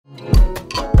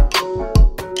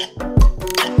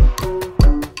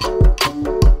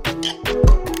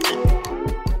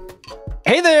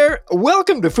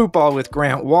Welcome to Football with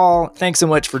Grant Wahl. Thanks so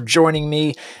much for joining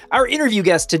me. Our interview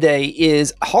guest today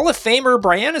is Hall of Famer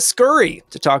Briana Scurry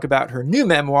to talk about her new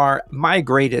memoir, My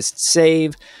Greatest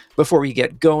Save. Before we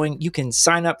get going, you can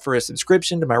sign up for a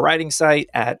subscription to my writing site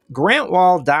at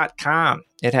grantwahl.com.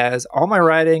 It has all my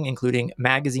writing, including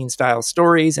magazine-style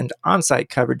stories and on-site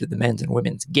coverage of the men's and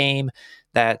women's game.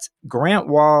 That's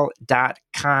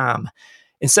grantwahl.com.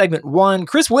 In segment 1,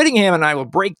 Chris Whittingham and I will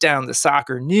break down the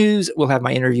soccer news. We'll have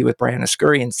my interview with Briana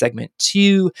Scurry in segment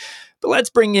 2. But let's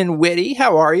bring in Whitty.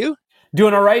 How are you?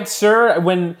 Doing all right, sir.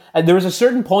 When there was a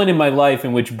certain point in my life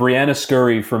in which Briana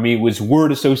Scurry, for me, was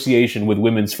word association with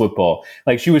women's football.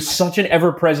 Like, she was such an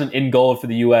ever-present in goal for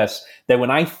the U.S. that when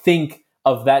I think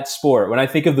of that sport, when I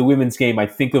think of the women's game, I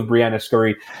think of Briana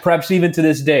Scurry, perhaps even to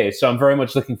this day. So I'm very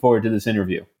much looking forward to this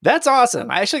interview. That's awesome.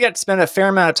 I actually got to spend a fair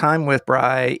amount of time with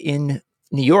Bri in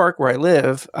New York, where I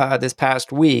live, this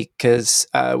past week, because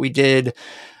we did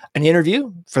an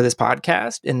interview for this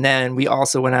podcast. And then we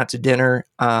also went out to dinner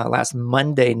last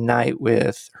Monday night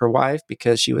with her wife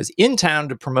because she was in town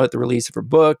to promote the release of her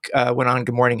book. Went on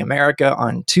Good Morning America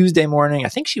on Tuesday morning. I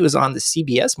think she was on the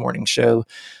CBS morning show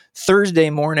Thursday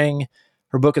morning.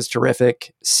 Her book is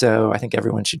terrific, so I think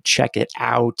everyone should check it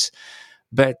out.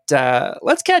 But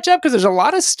let's catch up because there's a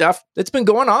lot of stuff that's been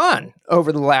going on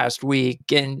over the last week.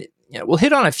 And we'll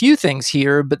hit on a few things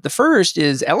here, but the first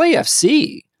is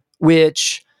LAFC,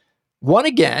 which won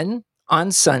again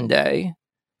on Sunday,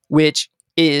 which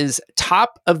is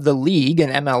top of the league in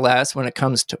MLS when it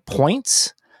comes to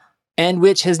points, and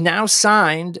which has now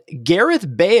signed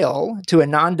Gareth Bale to a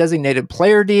non-designated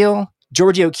player deal,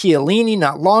 Giorgio Chiellini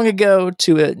not long ago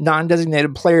to a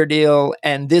non-designated player deal,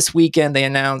 and this weekend they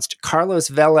announced Carlos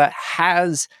Vela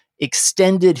has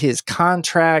extended his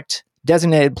contract,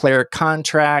 designated player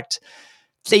contract.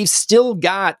 They've still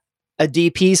got a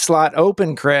DP slot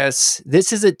open, Chris.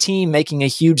 This is a team making a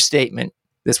huge statement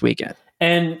this weekend.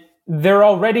 And they're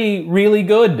already really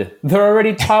good. They're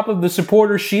already top of the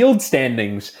supporter shield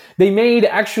standings. They made,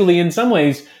 actually, in some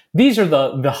ways, these are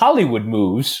the Hollywood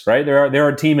moves, right? They're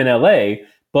a team in LA,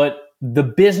 but the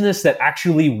business that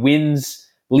actually wins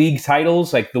league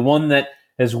titles, like the one that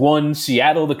has won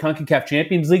Seattle the CONCACAF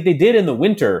Champions League, they did in the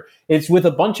winter. It's with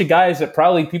a bunch of guys that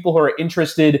probably people who are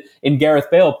interested in Gareth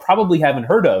Bale probably haven't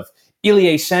heard of.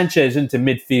 Ilie Sanchez into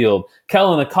midfield,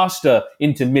 Kellen Acosta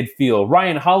into midfield,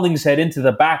 Ryan Hollingshead into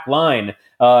the back line,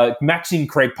 Maxime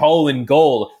Crépeau in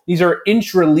goal. These are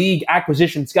intra-league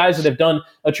acquisitions, guys that have done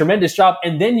a tremendous job.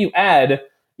 And then you add,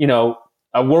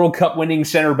 a World Cup winning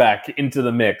center back into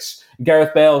the mix.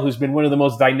 Gareth Bale, who's been one of the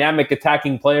most dynamic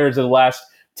attacking players of the last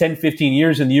 10, 15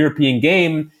 years in the European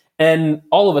game. And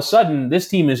all of a sudden, this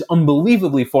team is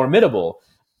unbelievably formidable.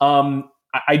 I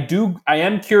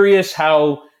am curious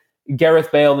how Gareth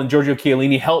Bale and Giorgio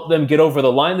Chiellini helped them get over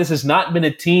the line. This has not been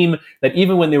a team that,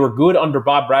 even when they were good under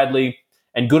Bob Bradley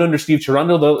and good under Steve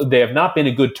Cherundolo, they have not been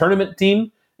a good tournament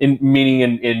team, meaning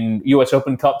in U.S.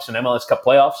 Open Cups and MLS Cup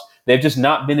playoffs. They've just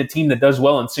not been a team that does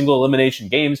well in single elimination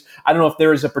games. I don't know if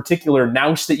there is a particular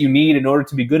nous that you need in order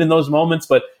to be good in those moments,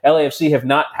 but LAFC have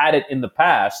not had it in the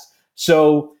past.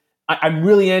 So I'm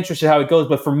really interested how it goes.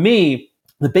 But for me,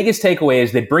 the biggest takeaway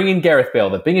is they bring in Gareth Bale,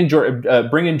 they bring in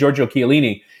Giorgio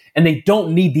Chiellini, and they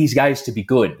don't need these guys to be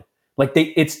good. Like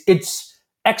it's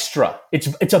extra.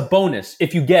 It's a bonus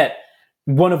if you get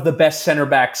one of the best center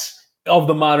backs of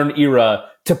the modern era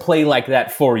to play like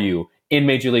that for you in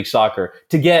Major League Soccer,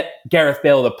 to get Gareth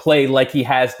Bale to play like he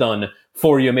has done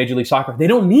for you in Major League Soccer. They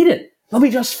don't need it. They'll be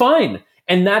just fine.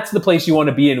 And that's the place you want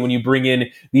to be in when you bring in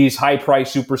these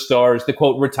high-priced superstars, the,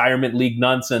 quote, retirement league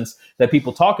nonsense that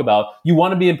people talk about. You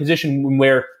want to be in a position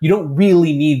where you don't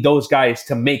really need those guys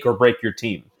to make or break your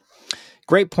team.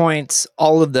 Great points,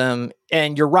 all of them.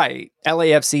 And you're right.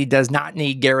 LAFC does not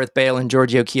need Gareth Bale and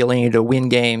Giorgio Chiellini to win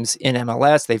games in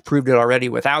MLS. They've proved it already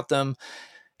without them.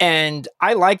 And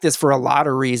I like this for a lot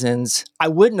of reasons. I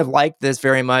wouldn't have liked this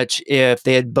very much if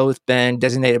they had both been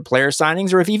designated player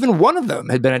signings, or if even one of them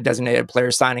had been a designated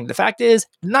player signing. The fact is,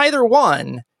 neither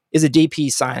one is a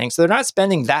DP signing. So they're not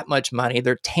spending that much money.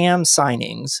 They're TAM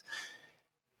signings.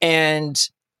 And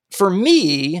for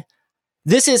me,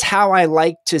 this is how I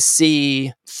like to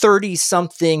see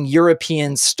 30-something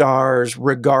European stars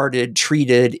regarded,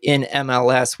 treated in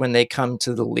MLS when they come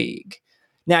to the league.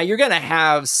 Now, you're going to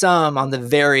have some on the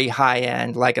very high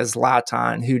end, like a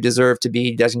Zlatan, who deserve to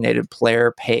be designated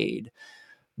player paid.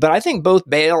 But I think both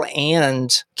Bale and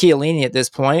Chiellini at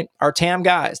this point are TAM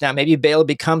guys. Now, maybe Bale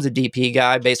becomes a DP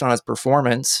guy based on his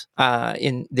performance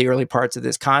in the early parts of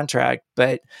this contract,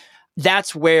 but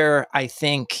that's where I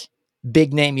think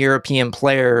big-name European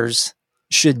players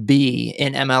should be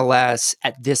in MLS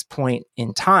at this point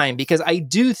in time, because I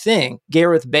do think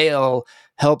Gareth Bale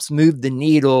helps move the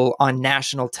needle on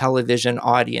national television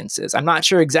audiences. I'm not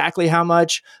sure exactly how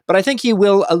much, but I think he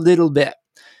will a little bit.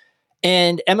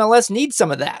 And MLS needs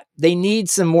some of that. They need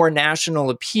some more national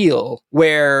appeal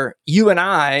where you and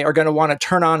I are going to want to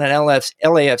turn on an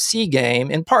LAFC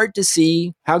game in part to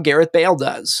see how Gareth Bale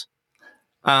does.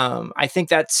 I think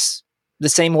that's the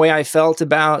same way I felt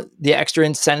about the extra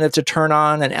incentive to turn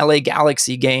on an LA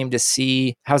Galaxy game to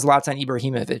see how Zlatan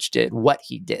Ibrahimovic did, what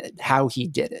he did, how he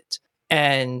did it.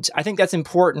 And I think that's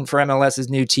important for MLS's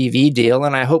new TV deal.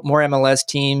 And I hope more MLS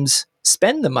teams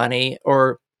spend the money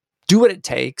or do what it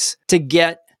takes to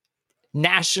get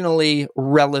nationally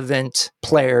relevant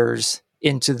players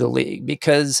into the league,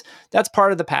 because that's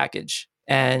part of the package.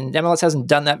 And MLS hasn't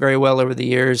done that very well over the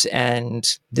years, and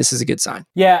this is a good sign.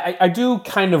 Yeah, I do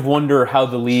kind of wonder how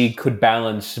the league could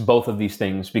balance both of these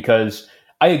things, because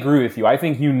I agree with you. I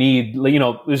think you need,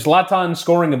 Zlatan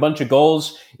scoring a bunch of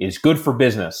goals is good for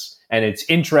business, and it's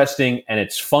interesting, and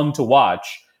it's fun to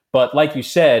watch. But like you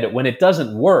said, when it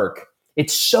doesn't work,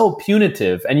 it's so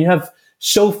punitive, and you have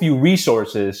so few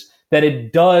resources that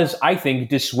it does, I think,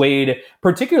 dissuade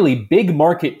particularly big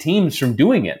market teams from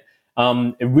doing it.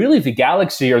 Really, the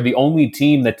Galaxy are the only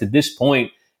team that to this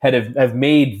point have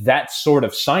made that sort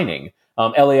of signing.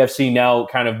 LAFC now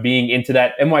kind of being into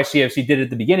that. NYCFC did it at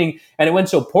the beginning, and it went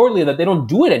so poorly that they don't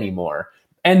do it anymore.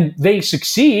 And they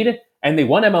succeed, and they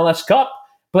won MLS Cup.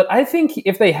 But I think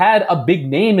if they had a big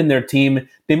name in their team,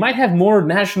 they might have more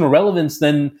national relevance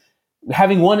than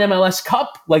having won MLS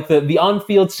Cup. Like the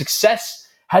on-field success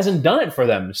hasn't done it for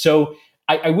them. So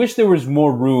I wish there was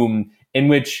more room in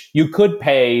which you could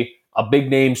pay a big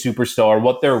name superstar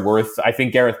what they're worth. I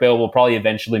think Gareth Bale will probably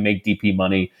eventually make DP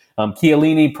money.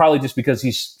 Chiellini, probably just because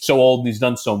he's so old and he's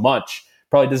done so much,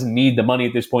 probably doesn't need the money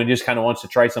at this point. He just kind of wants to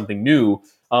try something new.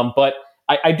 But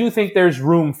I do think there's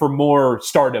room for more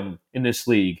stardom in this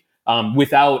league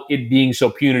without it being so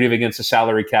punitive against the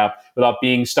salary cap, without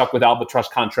being stuck with albatross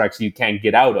contracts you can't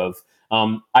get out of.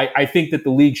 I think that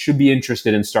the league should be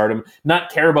interested in stardom, not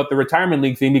care about the retirement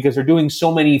league thing, because they're doing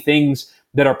so many things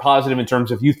that are positive in terms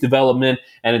of youth development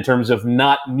and in terms of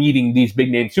not needing these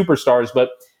big name superstars.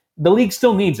 But the league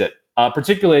still needs it,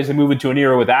 particularly as they move into an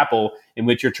era with Apple in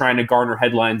which you're trying to garner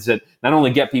headlines that not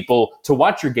only get people to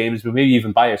watch your games, but maybe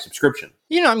even buy a subscription.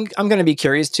 I'm going to be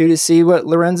curious, too, to see what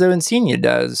Lorenzo Insigne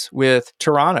does with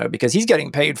Toronto, because he's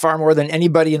getting paid far more than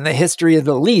anybody in the history of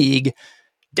the league.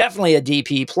 Definitely a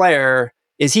DP player.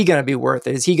 Is he going to be worth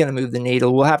it? Is he going to move the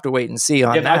needle? We'll have to wait and see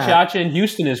on that. Acha in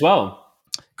Houston as well.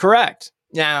 Correct.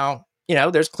 Now,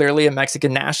 there's clearly a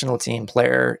Mexican national team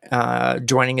player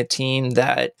joining a team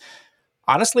that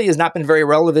honestly has not been very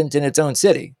relevant in its own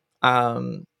city.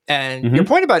 Your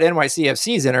point about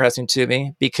NYCFC is interesting to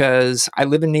me, because I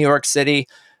live in New York City.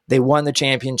 They won the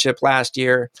championship last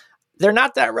year. They're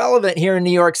not that relevant here in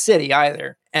New York City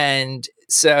either. And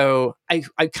so I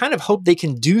kind of hope they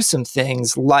can do some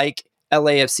things like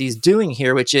LAFC is doing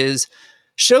here, which is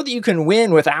show that you can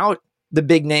win without the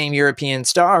big name European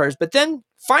stars, but then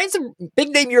find some big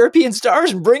name European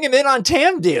stars and bring them in on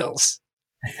TAM deals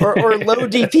or low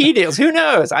DP deals. Who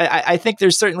knows? I think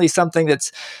there's certainly something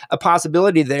that's a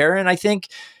possibility there. And I think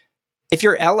if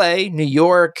you're LA, New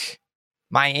York,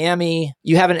 Miami,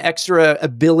 you have an extra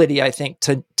ability, I think,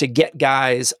 to get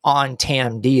guys on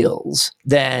TAM deals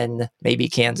than maybe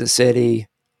Kansas City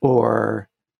or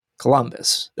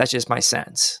Columbus. That's just my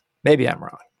sense. Maybe I'm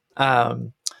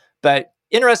wrong. But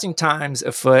interesting times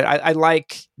afoot. I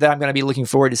like that I'm going to be looking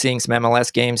forward to seeing some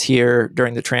MLS games here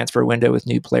during the transfer window with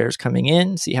new players coming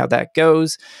in, see how that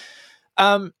goes.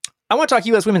 I want to talk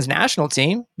U.S. women's national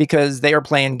team, because they are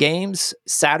playing games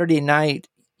Saturday night,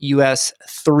 U.S.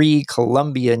 3,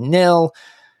 Colombia 0.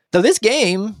 Though this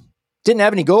game didn't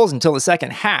have any goals until the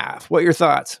second half. What are your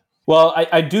thoughts? Well,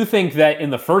 I do think that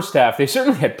in the first half, they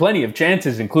certainly had plenty of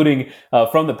chances, including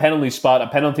from the penalty spot, a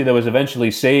penalty that was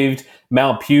eventually saved.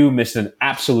 Mal Pugh missed an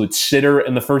absolute sitter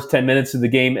in the first 10 minutes of the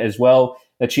game as well,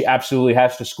 that she absolutely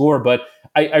has to score. But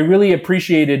I really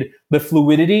appreciated the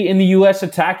fluidity in the U.S.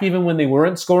 attack, even when they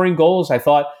weren't scoring goals. I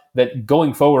thought that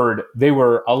going forward, they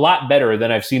were a lot better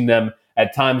than I've seen them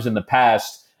at times in the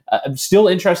past. I'm still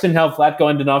interested in how Vlatko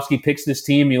Andonovski picks this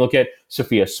team. You look at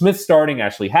Sophia Smith starting,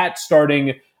 Ashley Hatt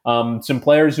starting. Some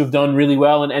players who've done really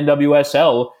well in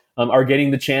NWSL are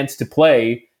getting the chance to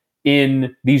play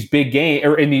in these big games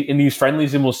or in these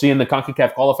friendlies, and we'll see in the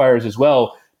CONCACAF qualifiers as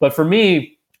well. But for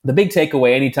me, the big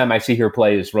takeaway anytime I see her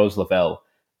play is Rose Lavelle.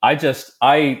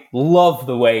 I love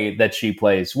the way that she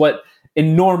plays. What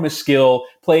enormous skill,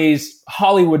 plays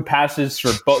Hollywood passes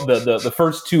for both the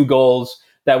first two goals.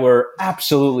 that were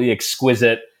absolutely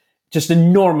exquisite. Just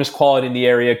enormous quality in the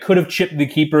area. Could have chipped the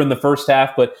keeper in the first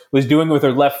half, but was doing it with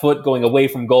her left foot going away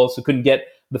from goal, so couldn't get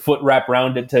the foot wrap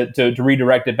around it to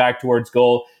redirect it back towards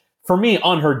goal. For me,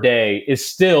 on her day, is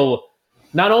still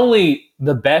not only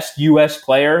the best U.S.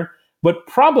 player, but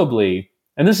probably,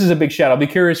 and this is a big shout, I'll be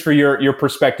curious for your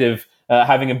perspective,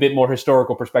 having a bit more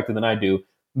historical perspective than I do,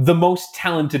 the most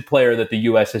talented player that the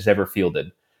U.S. has ever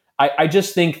fielded. I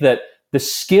just think that the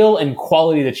skill and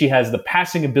quality that she has, the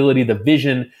passing ability, the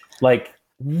vision, like,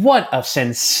 what a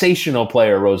sensational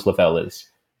player Rose Lavelle is.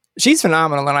 She's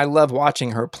phenomenal, and I love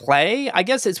watching her play. I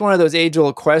guess it's one of those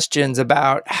age-old questions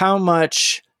about how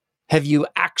much have you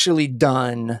actually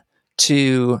done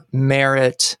to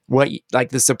merit what, like,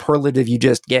 the superlative you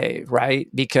just gave, right?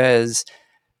 Because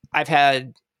I've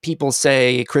had people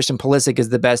say Christian Pulisic is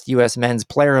the best U.S. men's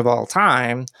player of all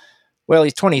time. Well,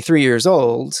 he's 23 years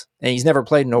old, and he's never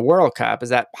played in a World Cup. Is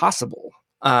that possible?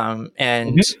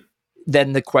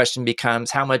 Then the question becomes,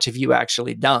 how much have you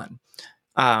actually done?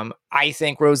 I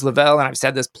think Rose Lavelle, and I've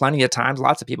said this plenty of times,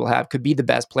 lots of people have, could be the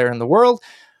best player in the world,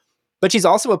 but she's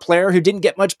also a player who didn't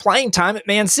get much playing time at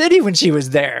Man City when she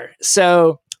was there.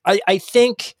 So I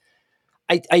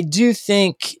do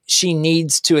think she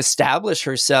needs to establish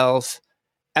herself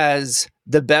as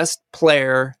the best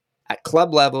player at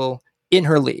club level in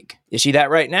her league. Is she that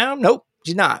right now? Nope,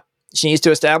 she's not. She needs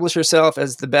to establish herself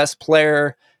as the best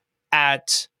player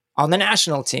on the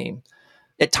national team.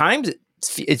 At times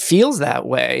it feels that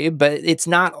way, but it's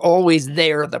not always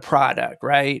there, the product,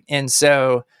 right? And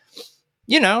so,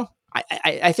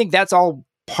 I think that's all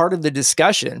part of the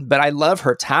discussion, but I love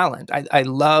her talent. I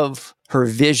love her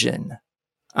vision.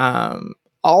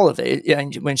 All of it.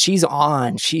 And when she's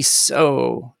on, she's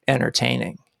so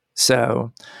entertaining.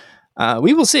 So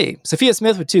we will see. Sophia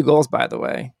Smith with 2 goals, by the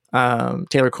way.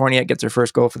 Taylor Corniet gets her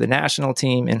first goal for the national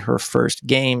team in her first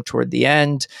game toward the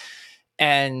end.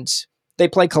 And they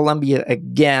play Colombia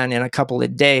again in a couple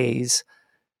of days.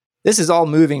 This is all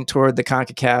moving toward the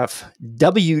CONCACAF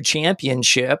W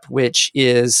Championship, which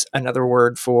is another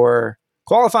word for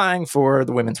qualifying for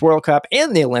the Women's World Cup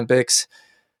and the Olympics.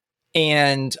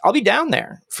 And I'll be down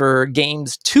there for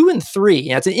games 2 and 3.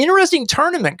 Now, it's an interesting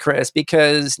tournament, Chris,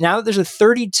 because now that there's a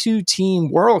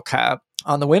 32-team World Cup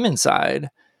on the women's side,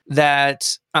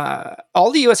 that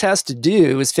all the U.S. has to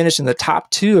do is finish in the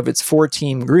top 2 of its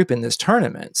 4-team group in this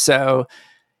tournament. So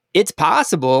it's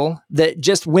possible that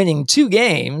just winning 2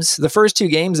 games, the first 2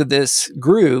 games of this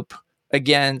group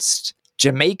against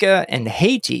Jamaica and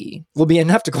Haiti, will be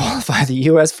enough to qualify the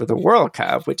U.S. for the World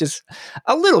Cup, which is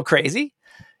a little crazy.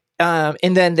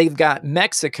 And then they've got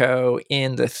Mexico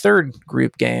in the third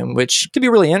group game, which could be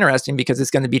really interesting because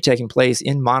it's going to be taking place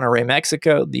in Monterrey,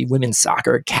 Mexico, the women's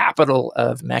soccer capital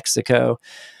of Mexico.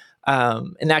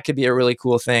 And that could be a really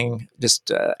cool thing,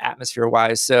 just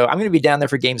atmosphere-wise. So I'm going to be down there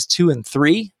for games 2 and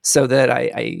 3, so that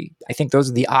I think those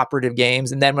are the operative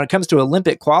games. And then when it comes to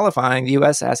Olympic qualifying, the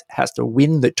U.S. has to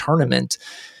win the tournament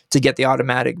to get the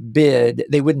automatic bid.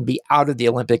 They wouldn't be out of the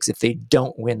Olympics if they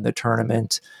don't win the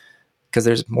tournament, because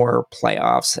there's more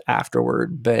playoffs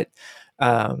afterward. But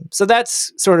so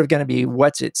that's sort of going to be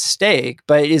what's at stake.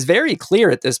 But it is very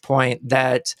clear at this point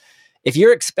that if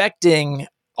you're expecting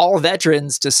all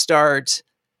veterans to start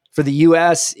for the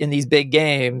U.S. in these big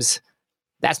games,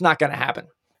 that's not going to happen.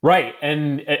 Right.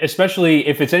 And especially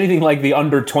if it's anything like the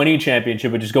under-20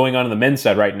 championship, which is going on the men's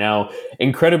side right now,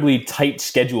 incredibly tight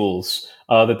schedules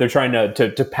that they're trying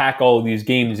to pack all of these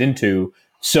games into.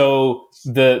 So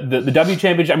the W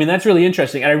Championship, I mean, that's really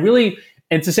interesting. And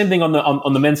it's the same thing on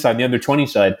the men's side, the under 20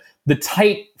 side. The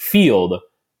tight field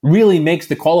really makes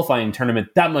the qualifying tournament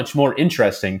that much more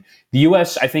interesting. The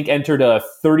U.S., I think, entered a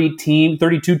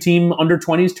 32-team under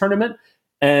 20s tournament,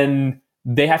 and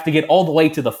they have to get all the way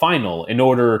to the final in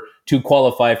order to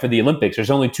qualify for the Olympics.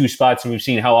 There's only 2 spots, and we've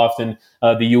seen how often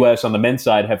the U.S. on the men's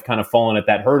side have kind of fallen at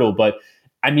that hurdle. But,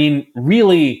 I mean,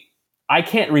 really, I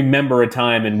can't remember a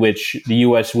time in which the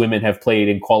U.S. women have played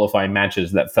in qualifying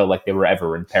matches that felt like they were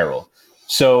ever in peril.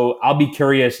 So I'll be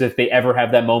curious if they ever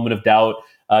have that moment of doubt.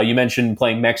 You mentioned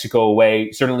playing Mexico away.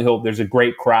 Certainly hope there's a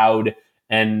great crowd,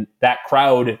 and that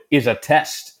crowd is a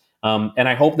test. And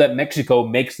I hope that Mexico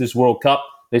makes this World Cup,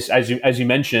 this, as you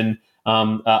mentioned,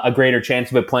 a greater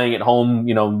chance of it playing at home,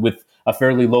 with a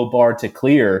fairly low bar to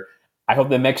clear. I hope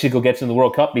that Mexico gets in the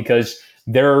World Cup because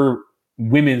their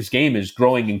women's game is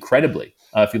growing incredibly.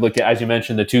 If you look at, as you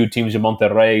mentioned, the 2 teams in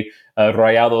Monterrey,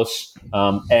 Rayados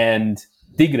and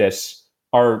Tigres,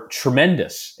 are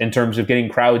tremendous in terms of getting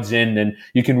crowds in, and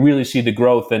you can really see the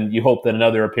growth, and you hope that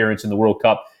another appearance in the World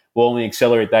Cup will only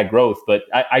accelerate that growth. But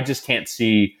I just can't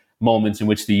see moments in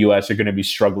which the U.S. are going to be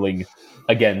struggling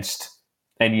against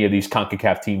any of these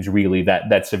CONCACAF teams really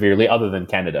that severely, other than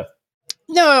Canada.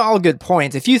 No, all good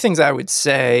points. A few things I would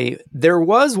say. There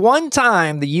was one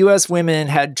time the U.S. women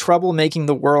had trouble making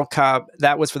the World Cup.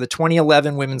 That was for the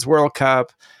 2011 Women's World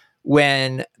Cup,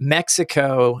 when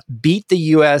Mexico beat the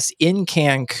U.S. in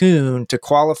Cancun to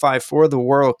qualify for the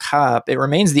World Cup. It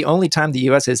remains the only time the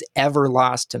U.S. has ever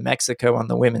lost to Mexico on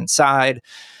the women's side.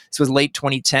 This was late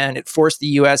 2010. It forced the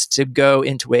U.S. to go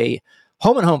into a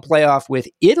home-and-home playoff with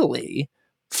Italy.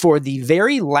 For the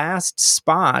very last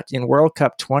spot in World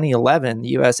Cup 2011,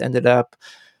 the U.S. ended up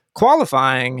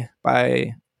qualifying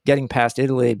by getting past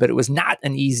Italy, but it was not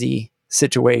an easy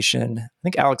situation. I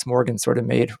think Alex Morgan sort of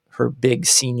made her big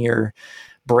senior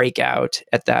breakout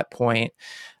at that point.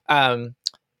 A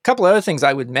couple other things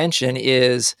I would mention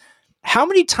is how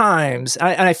many times,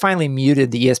 and I finally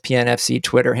muted the ESPN FC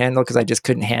Twitter handle because I just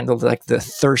couldn't handle the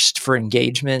thirst for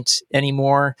engagement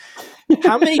anymore.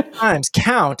 How many times,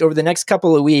 count over the next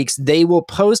couple of weeks, they will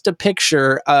post a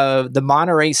picture of the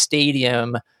Monterrey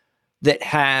Stadium that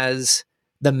has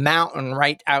the mountain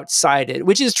right outside it,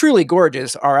 which is truly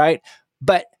gorgeous, all right?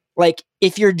 But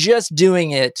if you're just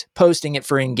doing it, posting it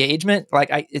for engagement,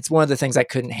 it's one of the things I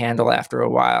couldn't handle after a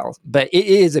while. But it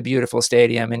is a beautiful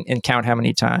stadium, and count how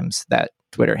many times that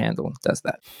Twitter handle does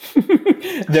that.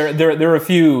 There are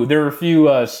a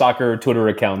few soccer Twitter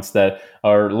accounts that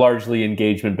are largely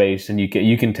engagement based, and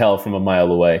you can tell from a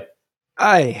mile away.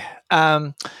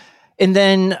 And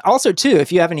then also too,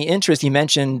 if you have any interest, you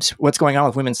mentioned what's going on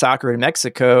with women's soccer in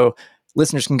Mexico.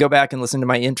 Listeners can go back and listen to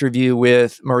my interview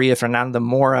with Maria Fernanda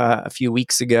Mora a few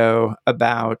weeks ago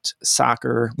about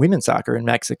women's soccer in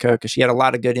Mexico, because she had a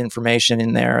lot of good information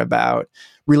in there about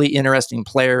really interesting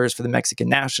players for the Mexican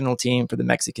national team, for the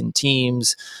Mexican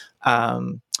teams,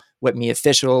 what Mia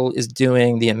Fischel is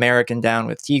doing, the American down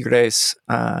with Tigres,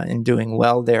 and doing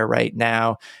well there right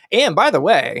now. And by the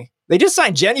way, they just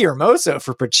signed Jenny Hermoso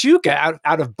for Pachuca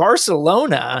out of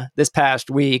Barcelona this past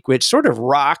week, which sort of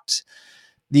rocked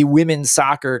the women's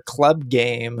soccer club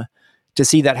game to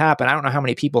see that happen. I don't know how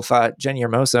many people thought Jenny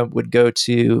Hermoso would go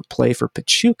to play for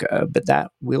Pachuca, but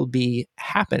that will be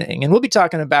happening. And we'll be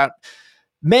talking about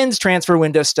men's transfer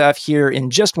window stuff here in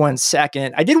just 1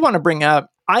 second. I did want to bring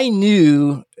up, I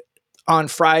knew on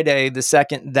Friday, the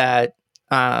second that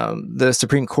the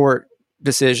Supreme Court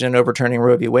decision overturning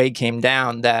Roe v. Wade came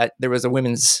down, that there was a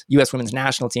U.S. women's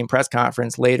national team press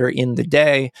conference later in the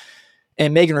day.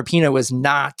 And Megan Rapinoe was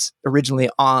not originally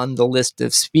on the list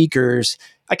of speakers.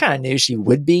 I kind of knew she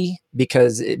would be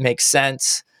because it makes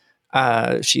sense.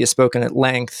 She has spoken at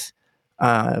length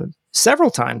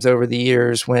several times over the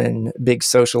years when big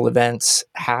social events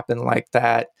happen like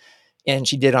that. And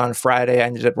she did on Friday. I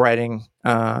ended up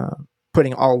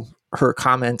putting all her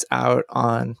comments out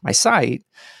on my site.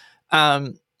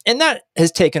 And that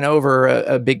has taken over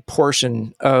a big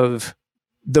portion of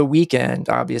the weekend.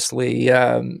 Obviously,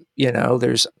 there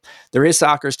is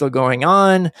soccer still going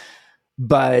on,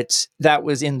 but that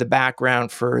was in the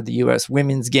background for the U.S.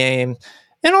 women's game.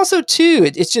 And also too,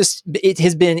 it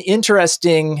has been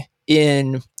interesting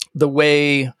in the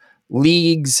way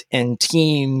leagues and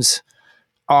teams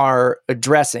are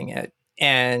addressing it.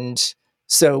 And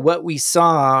so what we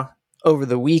saw over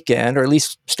the weekend, or at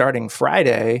least starting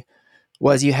Friday,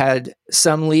 was you had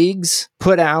some leagues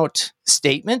put out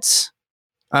statements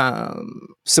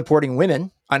supporting women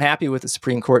unhappy with the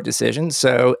Supreme Court decision.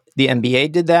 So the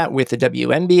NBA did that with the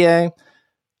WNBA.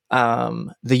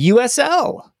 The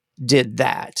USL did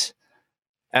that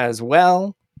as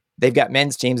well. They've got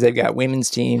men's teams, they've got women's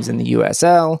teams in the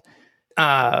USL.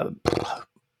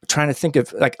 Trying to think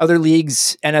of other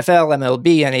leagues, NFL,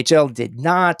 MLB, NHL did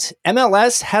not.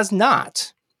 MLS has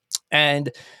not. And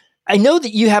I know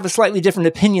that you have a slightly different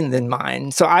opinion than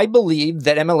mine. So I believe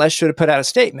that MLS should have put out a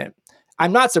statement.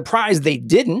 I'm not surprised they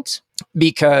didn't,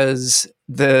 because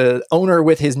the owner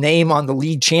with his name on the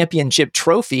league championship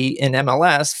trophy in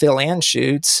MLS, Phil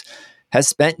Anschutz, has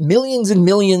spent millions and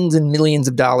millions and millions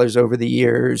of dollars over the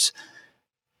years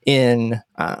in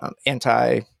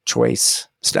anti-choice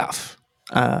stuff,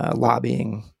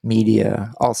 lobbying,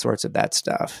 media, all sorts of that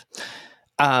stuff.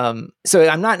 So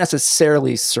I'm not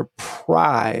necessarily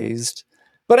surprised,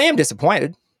 but I am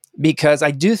disappointed, because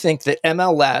I do think that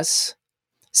MLS,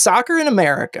 soccer in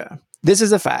America, this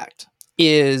is a fact,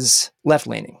 is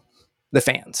left-leaning. The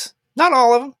fans. Not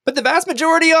all of them, but the vast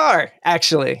majority are,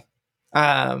 actually.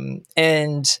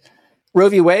 And Roe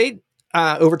v. Wade,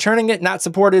 overturning it, not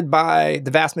supported by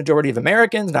the vast majority of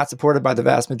Americans, not supported by the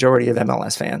vast majority of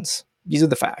MLS fans. These are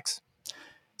the facts.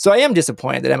 So I am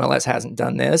disappointed that MLS hasn't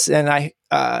done this. And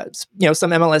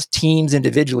some MLS teams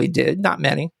individually did, not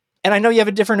many. And I know you have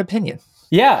a different opinion.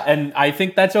 Yeah, and I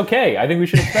think that's okay. I think we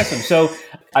should express them. So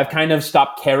I've kind of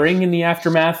stopped caring in the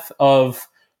aftermath of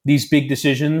these big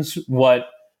decisions what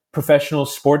professional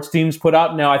sports teams put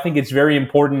out. Now, I think it's very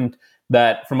important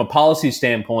that from a policy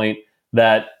standpoint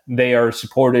that they are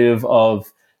supportive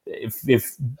of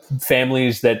if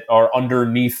families that are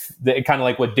underneath, kind of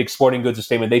like what Dick's Sporting Goods, a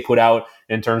statement they put out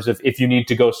in terms of if you need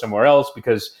to go somewhere else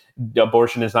because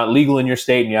abortion is not legal in your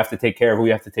state and you have to take care of who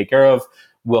you have to take care of,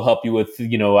 we'll help you with,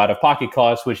 out-of-pocket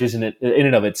costs, which isn't in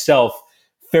and of itself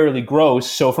fairly gross.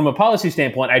 So from a policy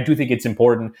standpoint, I do think it's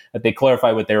important that they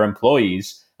clarify with their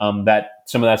employees that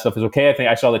some of that stuff is okay. I think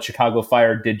I saw that Chicago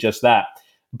Fire did just that.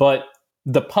 But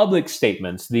the public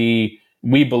statements, we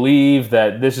believe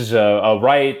that this is a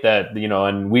right that,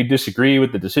 and we disagree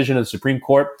with the decision of the Supreme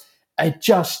Court, it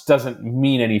just doesn't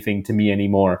mean anything to me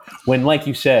anymore. When, like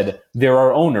you said, there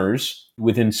are owners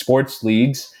within sports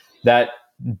leagues that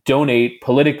donate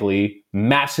politically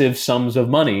massive sums of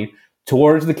money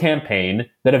towards the campaign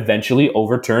that eventually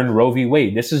overturned Roe v.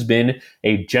 Wade. This has been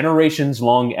a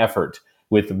generations-long effort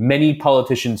with many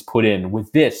politicians put in,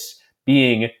 with this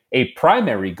being a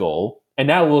primary goal. And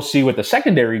now we'll see what the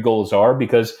secondary goals are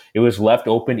because it was left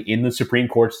open in the Supreme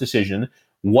Court's decision.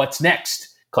 What's next?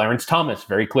 Clarence Thomas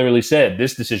very clearly said,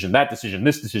 this decision, that decision,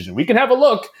 this decision. We can have a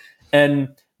look. And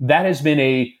that has been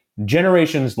a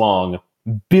generations-long,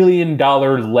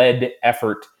 billion-dollar-led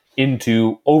effort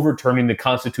into overturning the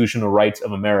constitutional rights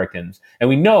of Americans. And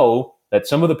we know that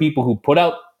some of the people who put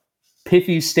out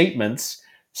pithy statements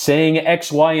saying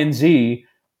X, Y, and Z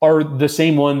are the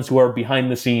same ones who are behind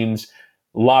the scenes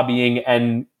lobbying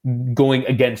and going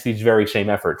against these very same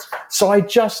efforts. So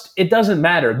it doesn't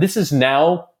matter. This is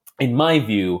now, in my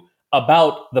view,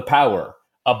 about the power,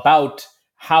 about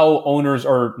how owners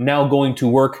are now going to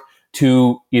work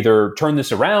to either turn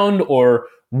this around or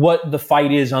what the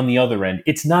fight is on the other end.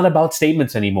 It's not about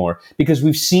statements anymore because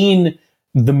we've seen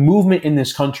the movement in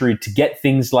this country to get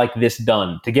things like this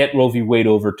done, to get Roe v. Wade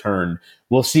overturned.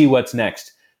 We'll see what's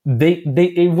next.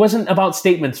 It wasn't about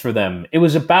statements for them. It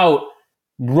was about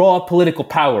raw political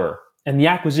power and the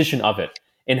acquisition of it.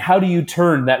 And how do you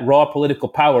turn that raw political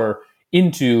power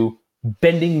into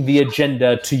bending the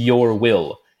agenda to your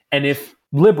will? And if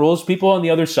liberals, people on the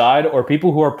other side, or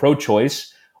people who are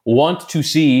pro-choice want to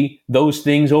see those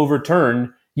things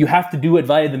overturned, you have to do it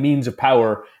via the means of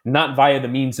power, not via the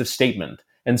means of statement.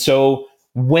 And so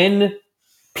when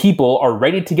people are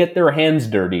ready to get their hands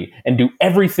dirty and do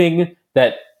everything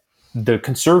that the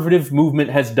conservative movement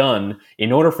has done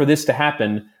in order for this to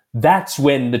happen, that's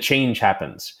when the change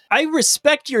happens. I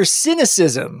respect your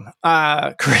cynicism,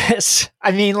 Chris.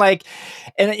 I mean,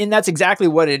 and that's exactly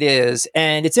what it is.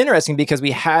 And it's interesting because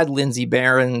we had Lindsey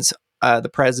Behrens, the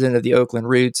president of the Oakland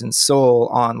Roots and Soul,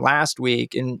 on last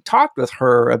week and talked with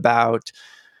her about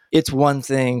it's one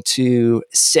thing to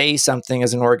say something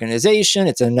as an organization.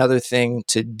 It's another thing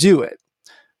to do it.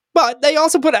 But they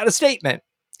also put out a statement.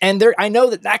 And I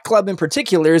know that club in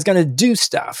particular is going to do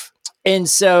stuff. And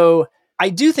so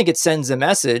I do think it sends a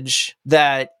message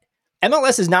that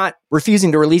MLS is not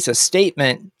refusing to release a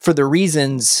statement for the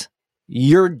reasons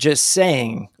you're just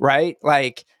saying, right?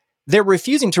 Like, they're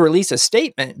refusing to release a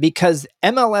statement because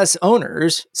MLS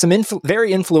owners, some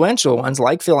very influential ones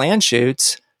like Phil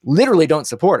Anschutz, literally don't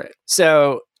support it.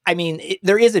 So, I mean,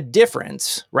 there is a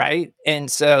difference, right?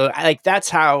 And so that's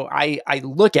how I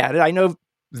look at it. I know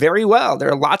very well there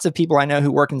are lots of people I know who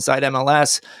work inside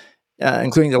MLS,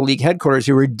 including the league headquarters,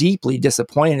 who are deeply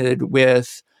disappointed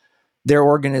with their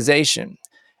organization.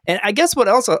 And I guess what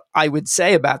else I would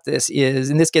say about this is,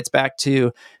 and this gets back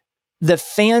to the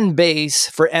fan base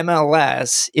for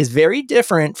MLS is very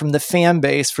different from the fan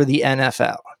base for the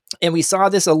NFL. And we saw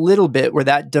this a little bit where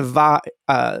that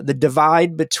the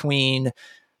divide between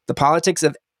the politics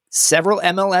of several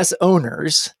MLS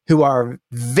owners who are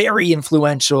very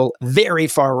influential, very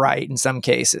far right in some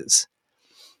cases,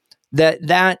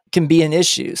 that can be an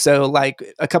issue. So like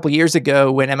a couple years ago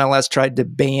when MLS tried to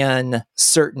ban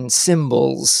certain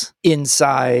symbols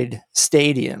inside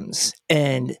stadiums,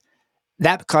 and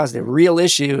that caused a real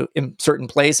issue in certain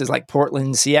places like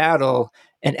Portland, Seattle,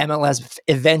 and MLS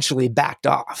eventually backed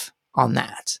off on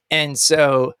that. And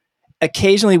so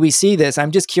occasionally we see this.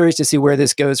 I'm just curious to see where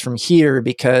this goes from here,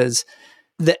 because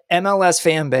the MLS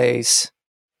fan base,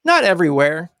 not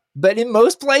everywhere, but in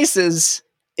most places,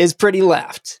 is pretty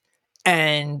left.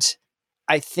 And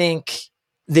I think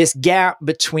this gap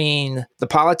between the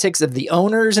politics of the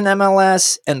owners in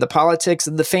MLS and the politics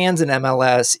of the fans in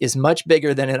MLS is much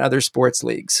bigger than in other sports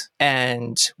leagues.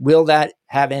 And will that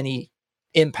have any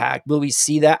impact? Will we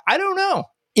see that? I don't know.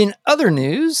 In other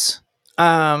news,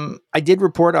 I did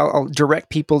report, I'll direct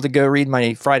people to go read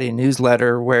my Friday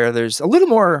newsletter where there's a little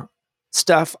more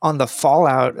stuff on the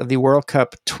fallout of the World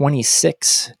Cup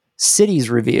 26 cities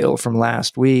reveal from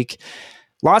last week.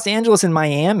 Los Angeles and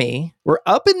Miami were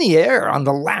up in the air on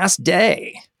the last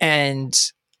day. And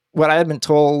what I had been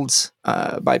told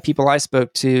by people I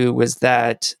spoke to was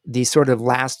that the sort of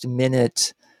last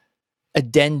minute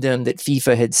addendum that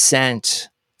FIFA had sent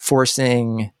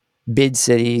forcing bid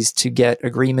cities to get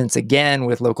agreements again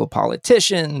with local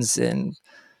politicians and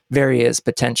various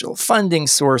potential funding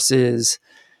sources,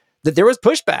 that there was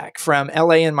pushback from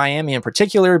LA and Miami in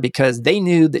particular because they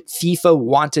knew that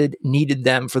FIFA needed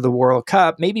them for the World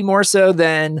Cup, maybe more so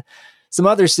than some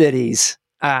other cities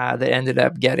that ended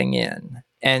up getting in.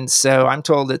 And so I'm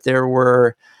told that there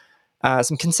were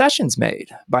some concessions made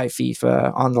by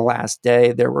FIFA on the last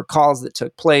day. There were calls that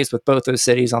took place with both those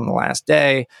cities on the last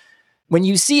day. When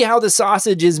you see how the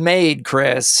sausage is made,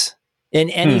 Chris, in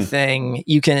anything,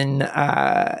 you can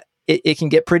it can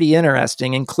get pretty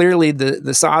interesting. And clearly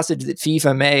the sausage that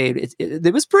FIFA made,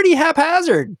 it was pretty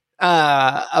haphazard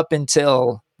up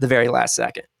until the very last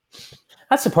second.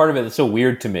 That's the part of it that's so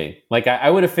weird to me. Like, I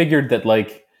would have figured that,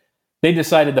 like, they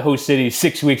decided to host cities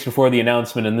 6 weeks before the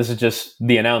announcement, and this is just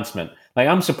the announcement. Like,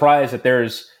 I'm surprised that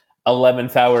there's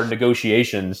 11th hour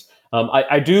negotiations.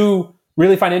 I do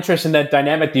really find interest in that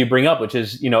dynamic that you bring up, which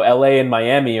is, LA and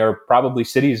Miami are probably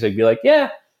cities that'd be like, yeah,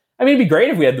 I mean, it'd be great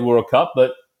if we had the World Cup,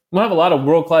 but we'll have a lot of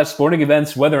world-class sporting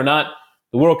events, whether or not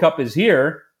the World Cup is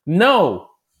here. No,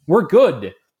 we're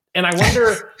good. And I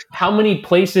wonder how many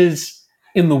places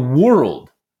in the world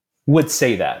would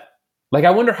say that. Like,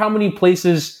 I wonder how many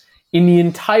places in the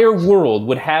entire world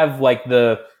would have, like,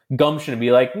 the gumption to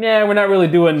be like, nah, we're not really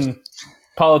doing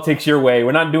politics your way.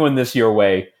 We're not doing this your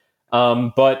way.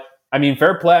 But, I mean,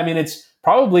 fair play. I mean, it's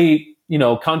probably,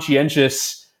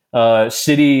 conscientious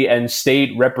city and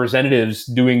state representatives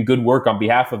doing good work on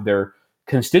behalf of their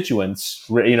constituents,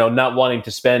 not wanting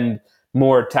to spend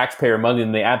more taxpayer money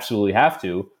than they absolutely have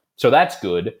to. So that's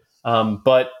good.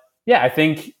 But yeah, I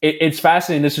think it's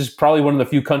fascinating. This is probably one of the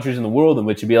few countries in the world in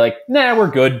which you'd be like, nah, we're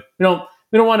good. We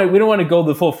don't want to go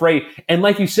the full freight. And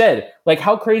like you said, like,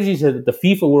 how crazy is it that the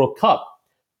FIFA World Cup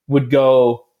would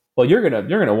go, well, you're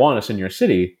gonna want us in your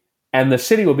city, and the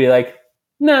city will be like,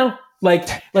 no. Like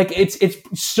it's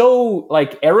so,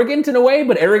 like, arrogant in a way,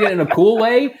 but arrogant in a cool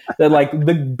way, that, like,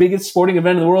 the biggest sporting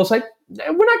event in the world is like,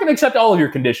 we're not going to accept all of your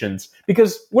conditions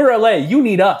because we're LA. You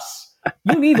need us.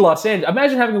 You need Los Angeles.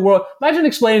 Imagine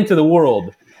explaining to the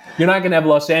world, you're not going to have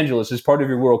Los Angeles as part of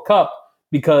your World Cup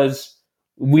because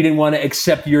we didn't want to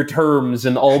accept your terms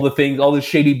and all the things, all the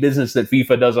shady business that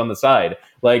FIFA does on the side.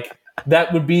 Like,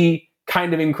 that would be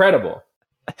kind of incredible.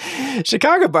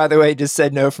 Chicago, by the way, just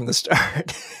said no from the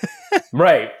start.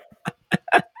 Right.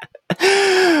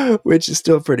 Which is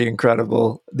still pretty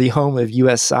incredible. The home of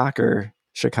U.S. soccer,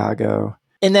 Chicago.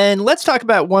 And then let's talk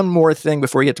about one more thing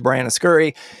before we get to Brian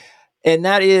Ascuri. And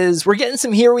that is, we're getting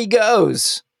some here we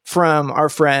goes from our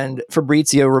friend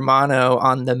Fabrizio Romano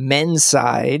on the men's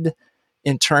side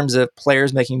in terms of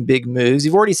players making big moves.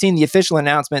 You've already seen the official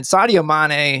announcement. Sadio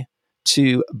Mane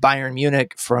to Bayern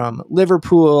Munich from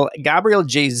Liverpool. Gabriel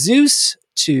Jesus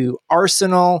to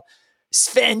Arsenal.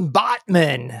 Sven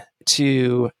Botman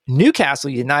to Newcastle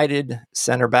United,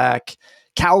 center back.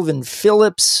 Calvin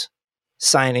Phillips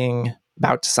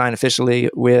about to sign officially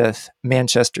with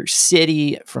Manchester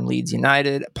City from Leeds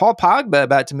United. Paul Pogba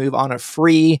about to move on a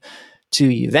free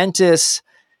to Juventus.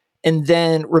 And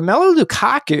then Romelu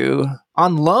Lukaku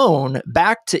on loan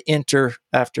back to Inter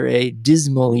after a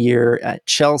dismal year at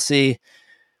Chelsea,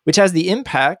 which has the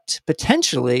impact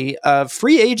potentially of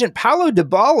free agent Paulo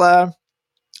Dybala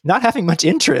not having much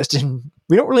interest, and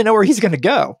we don't really know where he's going to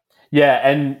go. Yeah,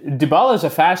 and Dybala is a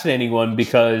fascinating one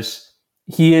because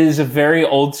he is a very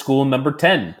old school number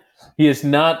 10. He is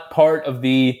not part of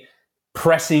the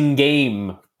pressing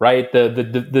game, right?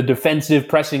 The defensive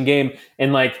pressing game.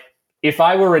 And, like, if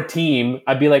I were a team,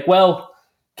 I'd be like, well,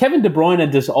 Kevin De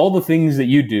Bruyne does all the things that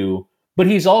you do, but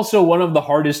he's also one of the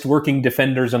hardest working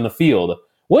defenders on the field.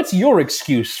 What's your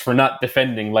excuse for not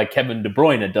defending like Kevin De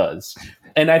Bruyne does?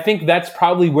 And I think that's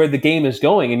probably where the game is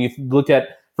going. And you look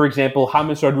at, for example,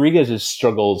 James Rodriguez's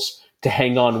struggles to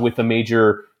hang on with a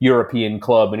major European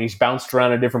club, and he's bounced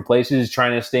around in different places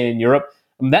trying to stay in Europe.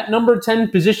 And that number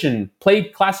 10 position,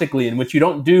 played classically, in which you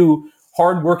don't do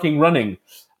hard-working running,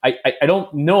 I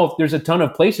don't know if there's a ton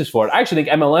of places for it. I actually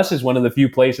think MLS is one of the few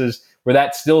places where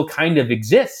that still kind of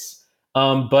exists.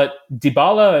 But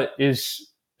Dybala is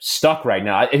stuck right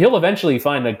now. He'll eventually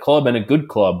find a club, and a good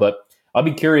club, but I'll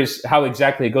be curious how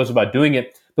exactly it goes about doing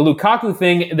it. The Lukaku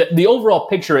thing, the overall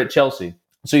picture at Chelsea.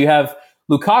 So you have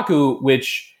Lukaku,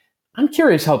 which I'm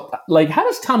curious how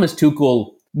does Thomas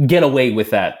Tuchel get away with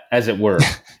that, as it were?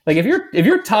 Like if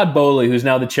you're Todd Boehly, who's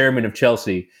now the chairman of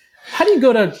Chelsea, how do you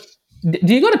go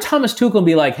to Thomas Tuchel and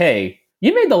be like, hey,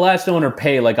 you made the last owner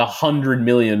pay like $100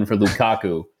 million for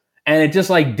Lukaku, and it just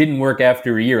like didn't work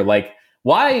after a year. Like,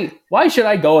 why should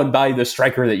I go and buy the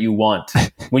striker that you want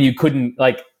when you couldn't?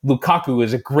 Like, Lukaku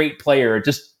is a great player, it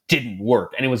just didn't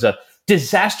work, and it was a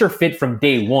disaster fit from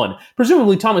day one.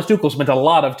 Presumably, Thomas Tuchel spent a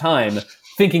lot of time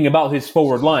thinking about his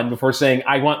forward line before saying,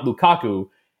 I want Lukaku,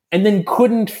 and then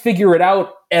couldn't figure it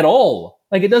out at all.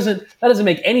 Like, that doesn't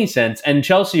make any sense. And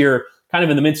Chelsea are kind of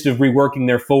in the midst of reworking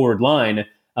their forward line.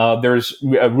 There's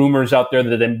rumors out there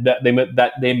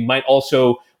that they might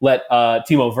also let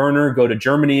Timo Werner go to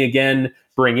Germany again,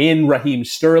 bring in Raheem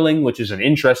Sterling, which is an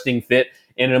interesting fit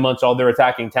in and amongst all their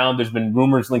attacking talent. There's been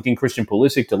rumors linking Christian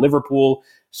Pulisic to Liverpool.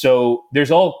 So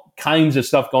there's all kinds of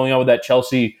stuff going on with that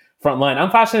Chelsea front line.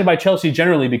 I'm fascinated by Chelsea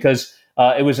generally because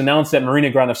it was announced that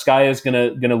Marina Granovskaya is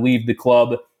gonna leave the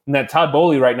club, and that Todd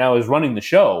Boehly right now is running the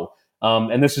show.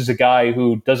 And this is a guy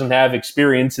who doesn't have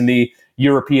experience in the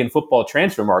European football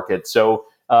transfer market. So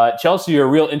Chelsea are a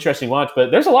real interesting watch,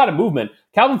 but there's a lot of movement.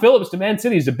 Calvin Phillips to Man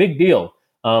City is a big deal.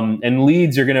 And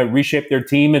Leeds are going to reshape their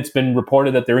team. It's been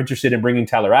reported that they're interested in bringing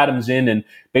Tyler Adams in, and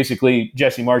basically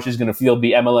Jesse Marsch is going to field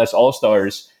the MLS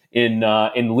All-Stars in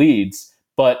Leeds.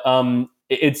 But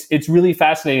it's really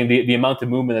fascinating the amount of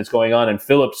movement that's going on. And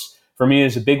Phillips, for me,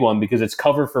 is a big one because it's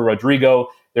cover for Rodrigo.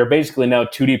 They're basically now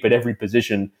too deep at every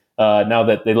position now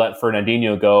that they let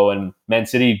Fernandinho go and Man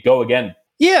City go again.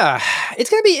 Yeah, it's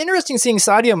going to be interesting seeing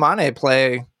Sadio Mane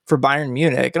play for Bayern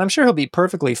Munich, and I'm sure he'll be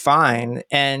perfectly fine.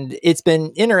 And it's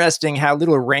been interesting how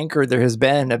little rancor there has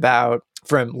been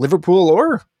from Liverpool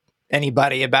or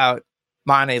anybody about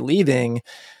Mane leaving.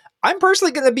 I'm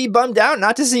personally going to be bummed out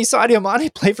not to see Sadio Mane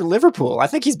play for Liverpool. I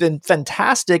think he's been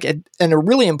fantastic and a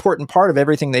really important part of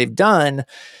everything they've done.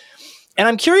 And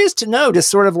I'm curious to know,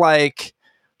 just sort of like,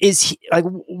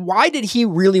 why did he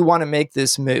really want to make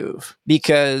this move?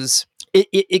 Because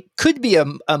it could be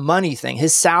a money thing.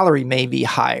 His salary may be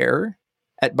higher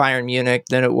at Bayern Munich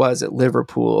than it was at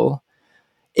Liverpool.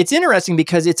 It's interesting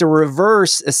because it's a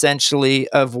reverse, essentially,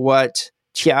 of what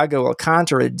Thiago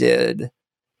Alcantara did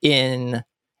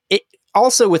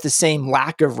also with the same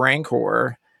lack of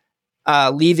rancor,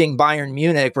 leaving Bayern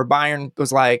Munich, where Bayern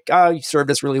was like, oh, you served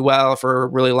us really well for a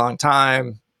really long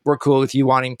time. We're cool with you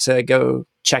wanting to go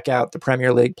check out the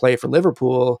Premier League, play for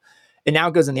Liverpool. It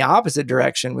now goes in the opposite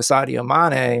direction with Sadio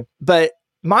Mane. But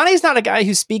Mane's not a guy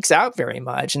who speaks out very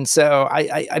much. And so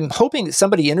I'm hoping that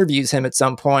somebody interviews him at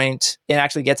some point and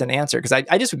actually gets an answer, because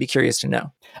I just would be curious to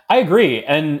know. I agree.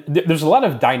 And there's a lot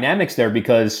of dynamics there,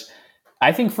 because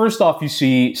I think first off, you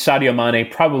see Sadio Mane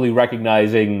probably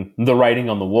recognizing the writing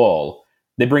on the wall.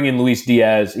 They bring in Luis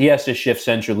Diaz. He has to shift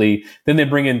centrally. Then they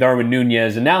bring in Darwin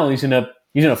Nunez, and now he's in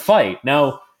a fight.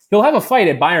 Now, he'll have a fight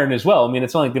at Bayern as well. I mean,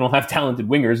 it's not like they don't have talented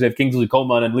wingers. They have Kingsley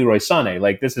Coman and Leroy Sané.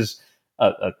 Like, this is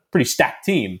a pretty stacked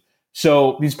team.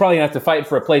 So he's probably going to have to fight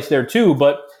for a place there too.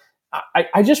 But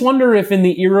I just wonder if in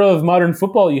the era of modern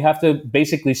football, you have to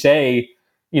basically say,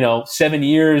 7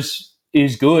 years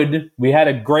is good. We had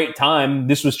a great time.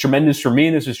 This was tremendous for me.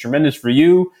 This was tremendous for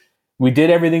you. We did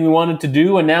everything we wanted to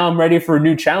do, and now I'm ready for a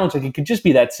new challenge. Like, it could just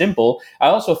be that simple. I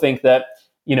also think that,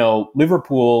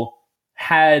 Liverpool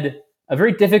had a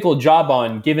very difficult job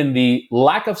on, given the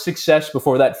lack of success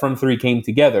before that front three came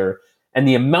together and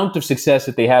the amount of success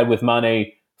that they had with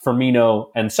Mane,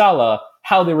 Firmino, and Salah,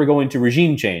 how they were going to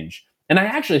regime change. And I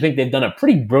actually think they've done a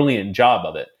pretty brilliant job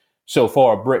of it so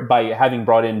far by having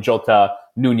brought in Jota,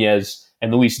 Nunez,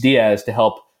 and Luis Diaz to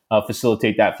help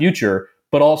facilitate that future,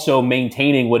 but also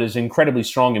maintaining what is incredibly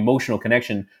strong emotional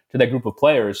connection to that group of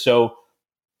players. So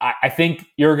I think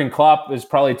Jurgen Klopp is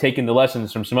probably taking the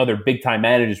lessons from some other big-time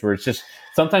managers, where it's just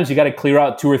sometimes you got to clear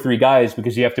out 2 or 3 guys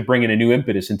because you have to bring in a new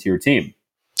impetus into your team.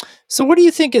 So what do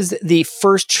you think is the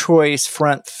first choice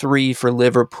front three for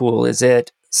Liverpool? Is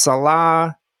it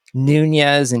Salah,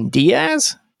 Nunez, and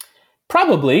Diaz?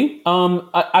 Probably.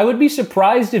 I would be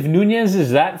surprised if Nunez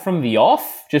is that from the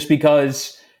off, just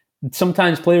because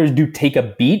sometimes players do take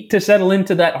a beat to settle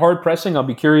into that hard pressing. I'll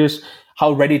be curious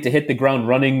how ready to hit the ground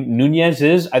running Nunez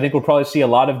is. I think we'll probably see a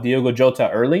lot of Diogo Jota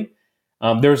early.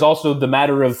 There's also the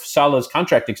matter of Salah's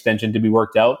contract extension to be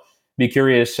worked out. Be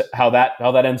curious how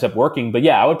that ends up working. But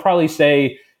yeah, I would probably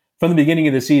say from the beginning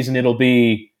of the season, it'll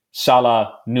be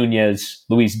Salah, Nunez,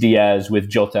 Luis Diaz, with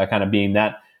Jota kind of being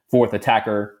that fourth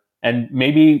attacker. And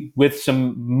maybe with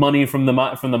some money from the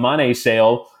Mane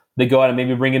sale, they go out and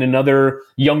maybe bring in another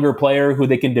younger player who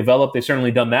they can develop. They've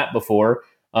certainly done that before.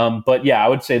 But yeah, I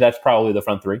would say that's probably the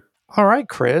front three. All right,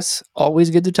 Chris.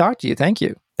 Always good to talk to you. Thank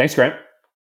you. Thanks, Grant.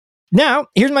 Now,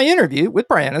 here's my interview with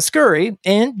Brianna Scurry.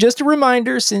 And just a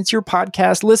reminder, since you're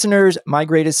podcast listeners, My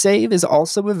Greatest Save is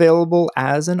also available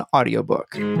as an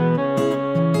audiobook.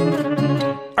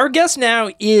 Our guest now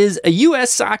is a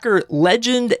U.S. soccer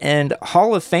legend and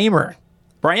Hall of Famer.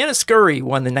 Brianna Scurry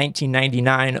won the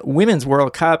 1999 Women's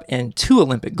World Cup and 2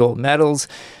 Olympic gold medals.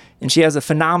 And she has a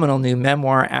phenomenal new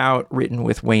memoir out written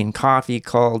with Wayne Coffey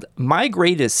called My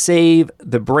Greatest Save,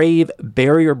 The Brave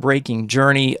Barrier-Breaking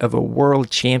Journey of a World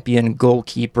Champion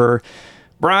Goalkeeper.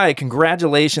 Bri,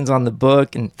 congratulations on the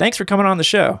book, and thanks for coming on the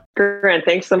show. Grant,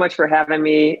 thanks so much for having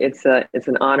me. It's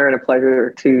an honor and a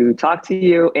pleasure to talk to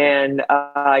you. And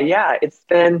it's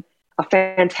been a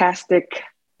fantastic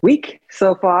week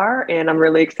so far, and I'm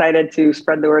really excited to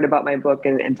spread the word about my book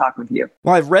and talk with you.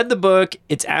 Well, I've read the book.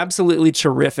 It's absolutely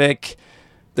terrific.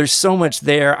 There's so much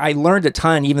there. I learned a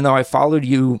ton, even though I followed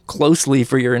you closely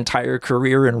for your entire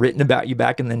career and written about you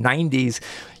back in the 90s.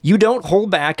 You don't hold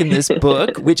back in this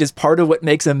book, which is part of what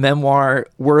makes a memoir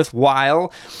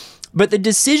worthwhile. But the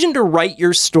decision to write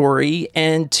your story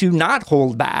and to not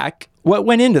hold back, what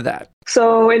went into that?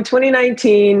 So in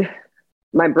 2019,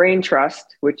 my brain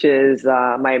trust, which is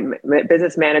my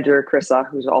business manager, Krissa,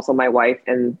 who's also my wife,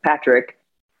 and Patrick,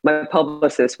 my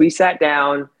publicist, we sat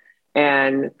down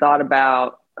and thought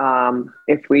about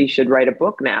if we should write a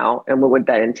book now, and what would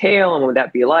that entail, and what would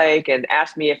that be like, and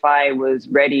asked me if I was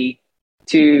ready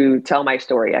to tell my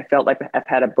story. I felt like I've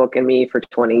had a book in me for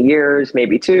 20 years,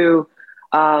 maybe 2.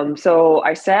 So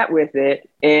I sat with it,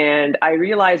 and I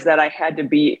realized that I had to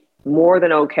be more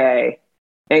than okay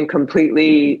and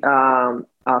completely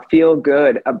feel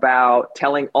good about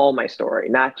telling all my story,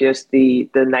 not just the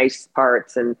nice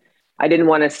parts. And I didn't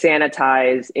want to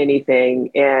sanitize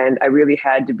anything. And I really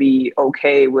had to be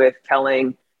okay with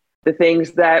telling the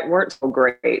things that weren't so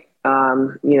great,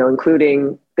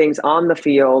 including things on the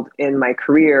field in my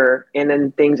career and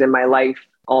then things in my life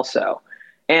also.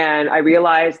 And I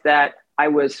realized that I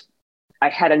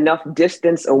had enough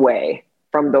distance away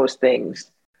from those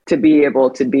things to be able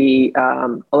to be a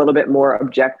little bit more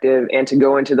objective and to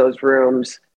go into those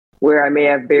rooms where I may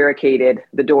have barricaded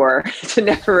the door to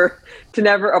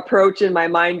never approach in my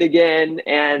mind again,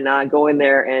 and go in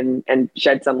there and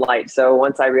shed some light. So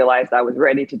once I realized I was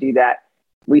ready to do that,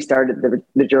 we started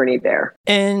the journey there.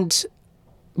 And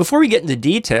before we get into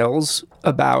details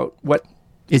about what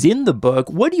is in the book,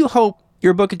 what do you hope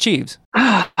your book achieves?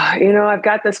 I've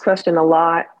got this question a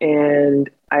lot, and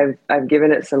I've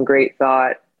given it some great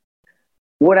thought.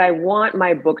 What I want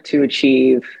my book to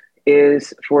achieve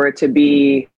is for it to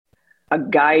be a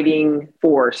guiding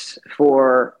force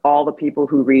for all the people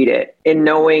who read it, in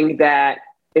knowing that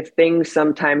if things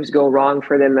sometimes go wrong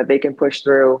for them, that they can push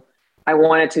through. I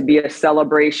want it to be a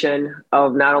celebration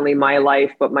of not only my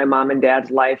life, but my mom and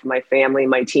dad's life, my family,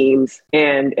 my teams,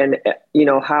 and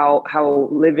how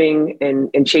living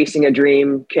and chasing a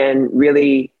dream can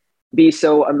really be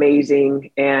so amazing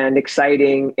and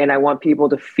exciting. And I want people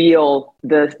to feel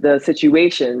the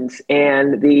situations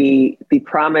and the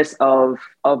promise of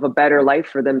a better life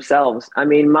for themselves. I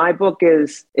mean, my book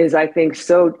is I think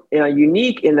so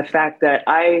unique in the fact that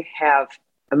I have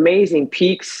amazing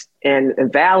peaks and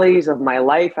valleys of my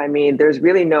life. I mean, there's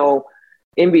really no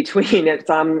in between.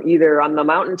 I'm either on the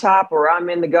mountaintop or I'm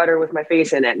in the gutter with my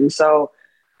face in it. And so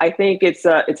I think it's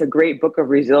a great book of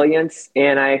resilience.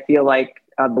 And I feel like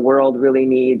the world really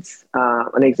needs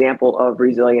an example of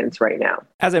resilience right now.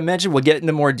 As I mentioned, we'll get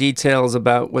into more details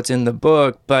about what's in the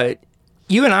book, but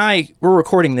you and I were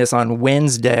recording this on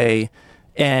Wednesday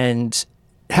and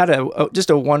had just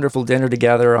a wonderful dinner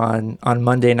together on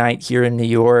Monday night here in New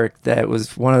York. That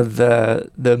was one of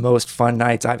the most fun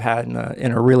nights I've had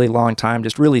in a really long time,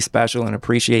 just really special, and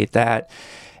appreciate that.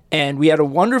 And we had a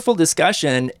wonderful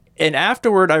discussion. And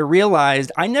afterward, I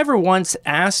realized I never once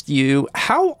asked you,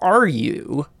 how are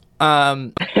you?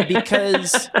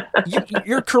 Because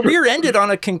your career ended on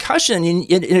a concussion, and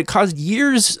it caused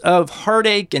years of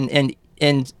heartache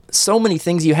and so many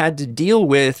things you had to deal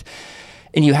with,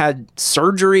 and you had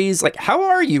surgeries. Like, how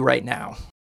are you right now?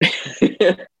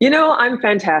 I'm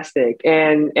fantastic,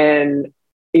 and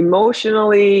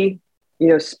emotionally,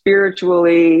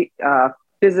 spiritually,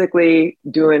 physically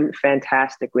doing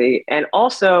fantastically. And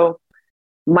also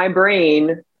my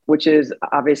brain, which is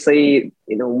obviously,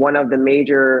 one of the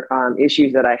major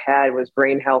issues that I had was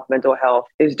brain health, mental health,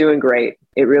 is doing great.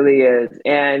 It really is.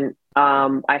 And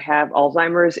I have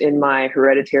Alzheimer's in my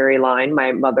hereditary line.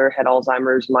 My mother had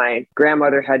Alzheimer's. My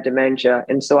grandmother had dementia.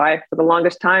 And so I, for the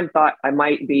longest time, thought I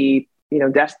might be,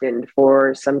 destined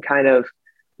for some kind of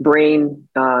brain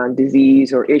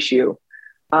disease or issue.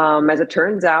 As it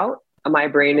turns out, my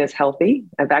brain is healthy.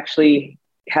 I've actually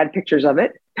had pictures of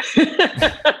it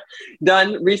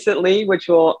done recently, which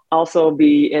will also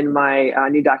be in my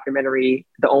new documentary,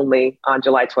 The Only, on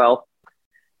July 12th.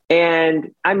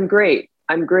 And I'm great.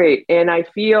 I'm great. And I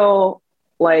feel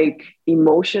like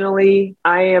emotionally,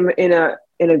 I am in a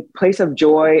place of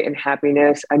joy and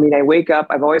happiness. I mean, I wake up,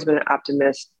 I've always been an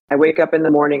optimist. I wake up in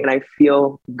the morning and I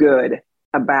feel good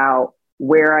about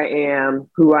where I am,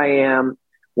 who I am,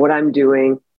 what I'm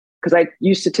doing. Because I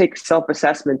used to take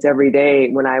self-assessments every day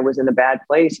when I was in a bad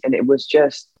place, and it was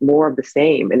just more of the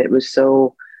same. And it was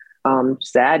so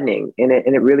saddening, and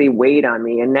it really weighed on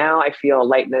me. And now I feel a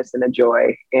lightness and a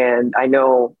joy. And I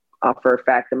know for a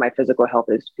fact that my physical health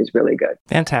is really good.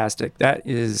 Fantastic. That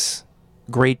is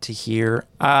great to hear.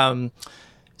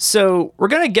 So we're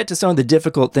going to get to some of the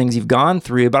difficult things you've gone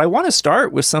through, but I want to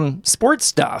start with some sports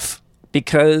stuff,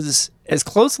 because as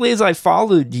closely as I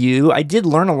followed you, I did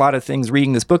learn a lot of things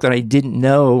reading this book that I didn't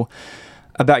know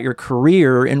about your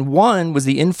career. And one was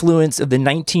the influence of the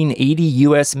 1980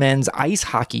 U.S. men's ice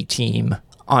hockey team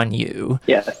on you.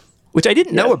 Yes. Which I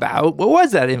didn't know about. What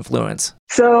was that influence?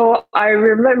 So I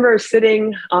remember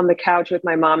sitting on the couch with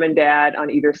my mom and dad on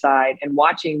either side and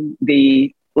watching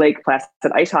the Lake Placid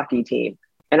ice hockey team.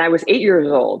 And I was 8 years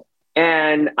old,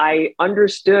 and I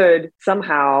understood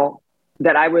somehow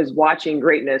that I was watching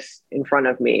greatness in front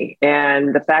of me.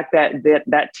 And the fact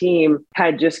that team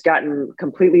had just gotten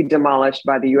completely demolished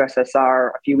by the USSR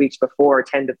a few weeks before,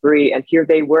 10-3. And here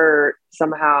they were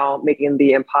somehow making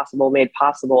the impossible made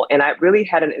possible. And it really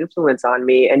had an influence on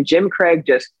me. And Jim Craig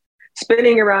just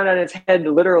spinning around on his head,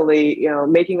 literally,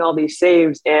 making all these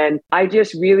saves. And I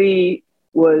just really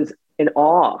was in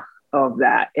awe of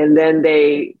that. And then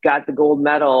they got the gold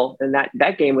medal, and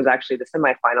that game was actually the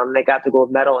semifinal, and they got the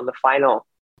gold medal in the final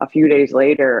a few days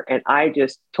later. And I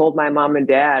just told my mom and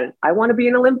dad, I want to be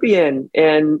an Olympian.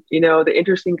 And, the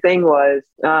interesting thing was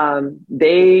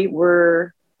they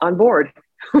were on board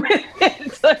with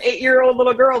it. So 8-year-old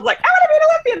little girls like, I want to be an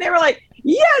Olympian. They were like,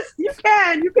 yes, you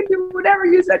can do whatever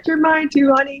you set your mind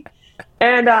to, honey.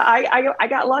 And I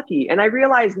got lucky. And I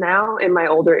realize now in my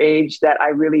older age that I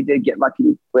really did get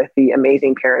lucky with the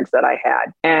amazing parents that I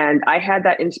had. And I had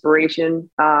that inspiration,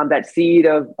 that seed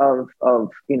of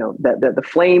the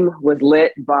flame was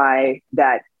lit by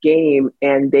that game,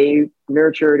 and they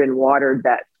nurtured and watered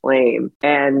that flame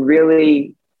and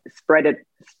really spread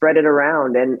it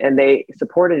around, and they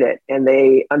supported it and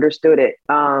they understood it.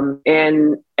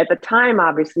 And at the time,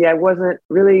 obviously, I wasn't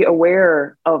really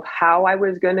aware of how I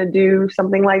was going to do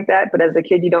something like that. But as a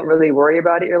kid, you don't really worry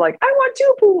about it. You're like, I want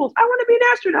 2 pools. I want to be an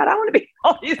astronaut. I want to be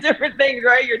all these different things,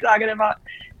 right? You're talking about.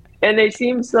 And they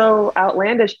seem so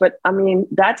outlandish. But I mean,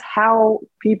 that's how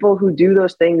people who do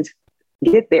those things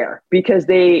get there, because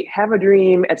they have a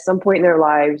dream at some point in their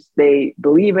lives. They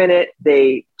believe in it.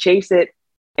 They chase it.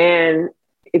 And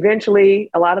eventually,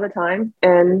 a lot of the time,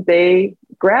 and they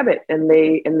grab it and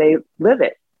they live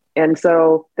it. And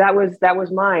so that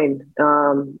was mine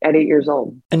at 8 years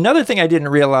old. Another thing I didn't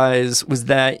realize was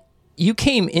that you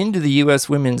came into the U.S.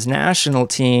 women's national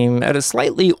team at a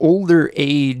slightly older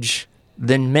age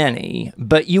than many,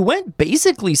 but you went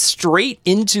basically straight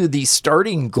into the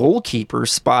starting goalkeeper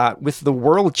spot with the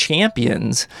world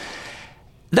champions.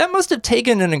 That must have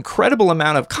taken an incredible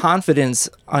amount of confidence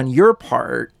on your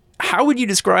part. How would you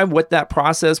describe what that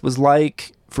process was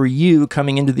like for you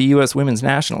coming into the U.S. women's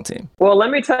national team? Well,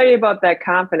 let me tell you about that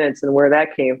confidence and where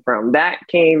that came from. That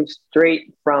came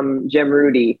straight from Jim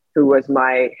Rudy, who was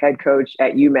my head coach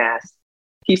at UMass.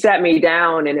 He sat me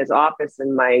down in his office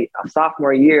in my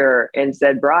sophomore year and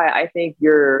said, Bri, I think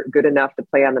you're good enough to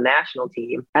play on the national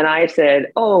team. And I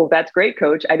said, oh, that's great,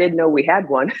 coach. I didn't know we had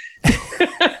one.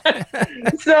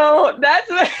 So that's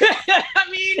what,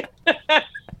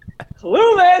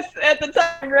 clueless at the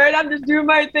time, right? I'm just doing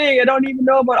my thing. I don't even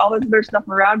know about all this other stuff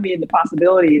around me and the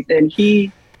possibilities. And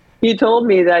he told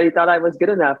me that he thought I was good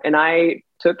enough. And I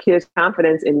took his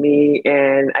confidence in me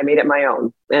and I made it my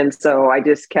own. And so I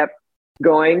just kept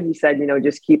going. He said,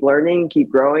 just keep learning, keep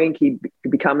growing, keep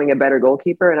becoming a better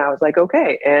goalkeeper. And I was like,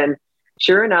 okay. And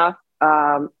sure enough,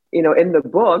 in the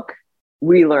book,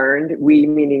 we learned,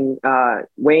 meaning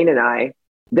Wayne and I,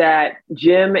 that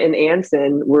Jim and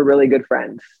Anson were really good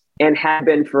friends and had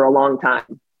been for a long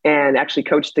time, and actually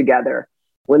coached together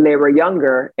when they were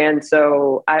younger. And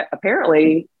so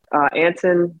apparently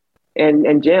Anson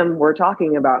and Jim were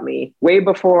talking about me way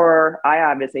before I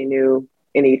obviously knew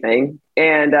anything.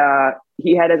 And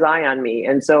he had his eye on me.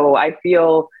 And so I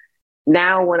feel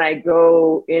now when I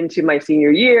go into my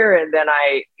senior year and then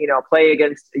I, play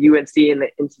against UNC in the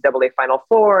NCAA Final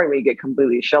Four and we get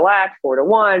completely shellacked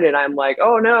 4-1. And I'm like,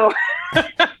 oh no,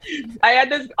 I had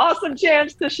this awesome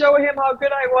chance to show him how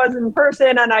good I was in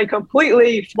person. And I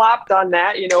completely flopped on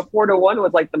that. 4-1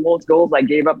 was like the most goals I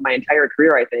gave up my entire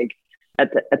career, I think,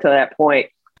 at that point.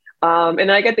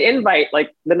 And I get the invite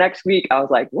like the next week. I was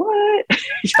like, what are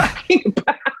you talking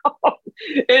about?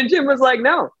 And Jim was like,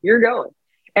 no, you're going.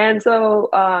 And so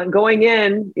going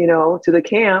in, to the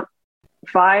camp,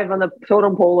 5 on the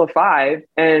totem pole of 5,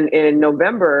 and in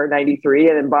November 93,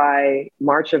 and then by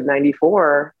March of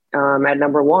 94 at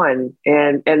number 1.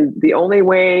 And the only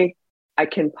way I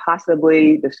can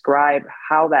possibly describe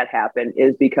how that happened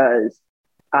is because,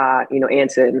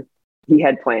 Anson, he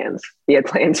had plans. He had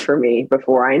plans for me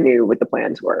before I knew what the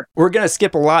plans were. We're going to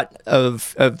skip a lot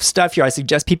of stuff here. I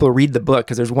suggest people read the book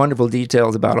because there's wonderful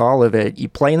details about all of it. You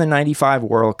play in the 95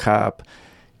 World Cup,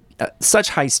 such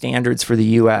high standards for the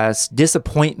U.S.,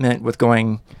 disappointment with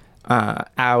going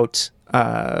out,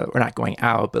 or not going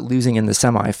out, but losing in the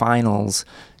semifinals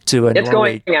to a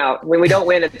Norway. Going out. When we don't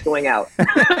win, it's going out.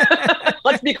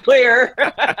 Let's be clear.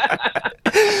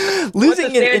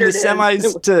 Losing in the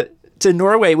semis to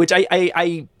Norway, which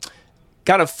I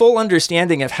got a full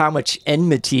understanding of how much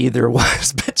enmity there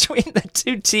was between the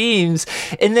two teams,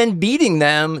 and then beating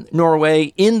them,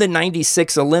 Norway, in the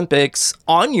 96 Olympics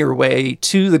on your way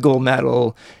to the gold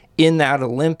medal in that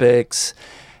Olympics.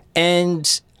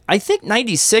 And I think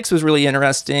 96 was really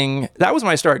interesting. That was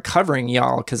when I started covering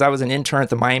y'all, because I was an intern at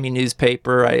the Miami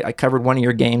newspaper. I covered one of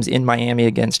your games in Miami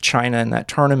against China in that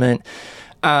tournament.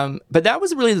 But that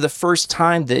was really the first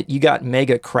time that you got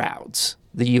mega crowds,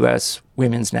 the U.S.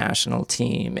 women's national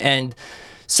team. And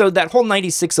so that whole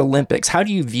 96 Olympics, how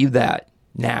do you view that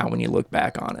now when you look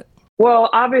back on it? Well,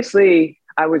 obviously,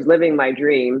 I was living my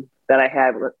dream that I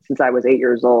had since I was 8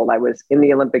 years old. I was in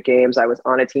the Olympic Games. I was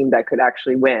on a team that could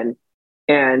actually win.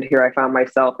 And here I found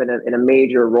myself in a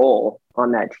major role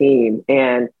on that team.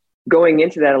 And going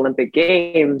into that Olympic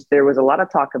Games, there was a lot of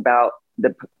talk about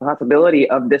the possibility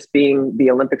of this being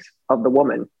the Olympics of the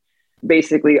woman.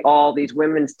 Basically, all these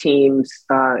women's teams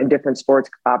in different sports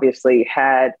obviously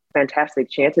had fantastic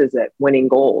chances at winning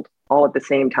gold all at the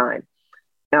same time.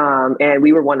 And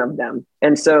we were one of them.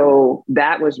 And so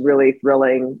that was really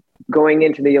thrilling. Going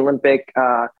into the Olympic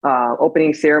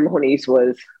opening ceremonies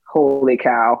was holy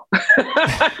cow.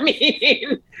 I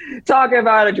mean, talk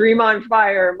about a dream on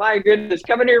fire. My goodness,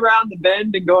 coming around the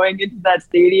bend and going into that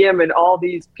stadium and all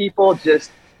these people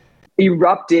just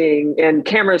erupting and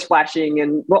cameras flashing.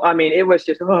 And well, I mean, it was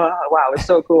just, wow, it was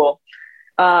so cool.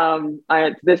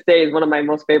 This day is one of my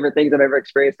most favorite things I've ever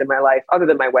experienced in my life, other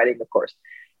than my wedding, of course.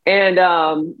 And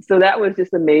so that was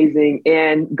just amazing.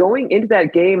 And going into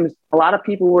that games, a lot of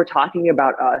people were talking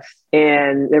about us,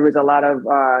 and there was a lot of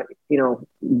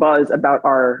buzz about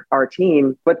our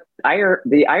team. But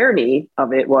the irony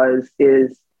of it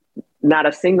is not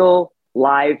a single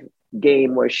live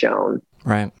game was shown.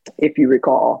 Right. If you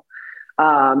recall.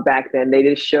 Back then, they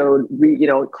just showed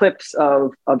clips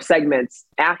of segments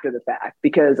after the fact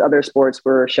because other sports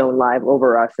were shown live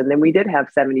over us. And then we did have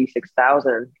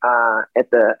 76,000 at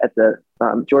the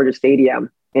Georgia Stadium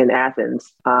in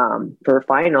Athens for a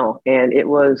final, and it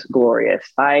was glorious.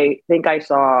 I think I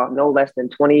saw no less than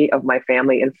 20 of my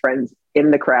family and friends in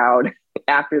the crowd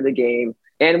after the game.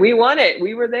 And we won it.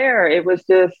 We were there. It was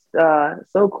just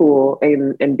so cool.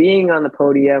 And being on the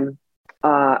podium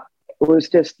was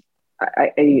just.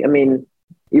 I mean,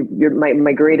 you're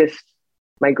my greatest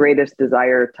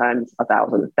desire times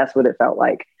 1,000. That's what it felt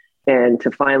like, and to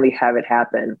finally have it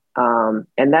happen.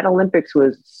 And that Olympics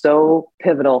was so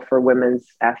pivotal for women's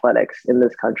athletics in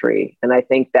this country, and I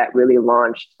think that really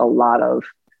launched a lot of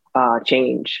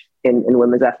change in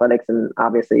women's athletics, and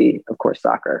obviously, of course,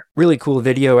 soccer. Really cool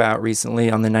video out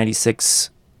recently on the 96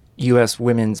 U.S.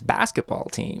 women's basketball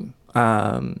team.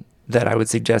 That I would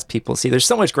suggest people see. There's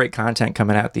so much great content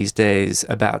coming out these days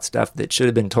about stuff that should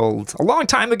have been told a long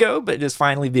time ago, but is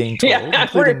finally being told,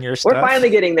 including your stuff. We're finally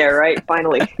getting there, right?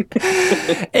 Finally.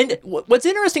 And what's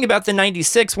interesting about the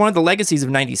 96, one of the legacies of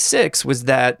 96 was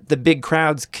that the big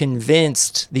crowds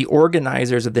convinced the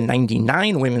organizers of the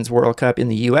 99 Women's World Cup in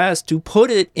the U.S. to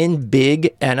put it in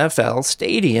big NFL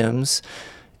stadiums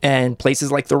and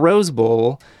places like the Rose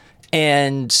Bowl.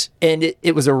 And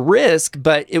it was a risk,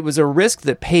 but it was a risk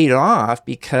that paid off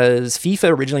because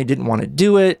FIFA originally didn't want to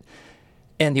do it.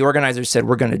 And the organizers said,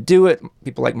 we're going to do it.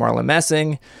 People like Marla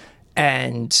Messing.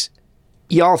 And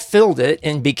y'all filled it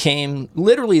and became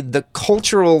literally the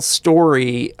cultural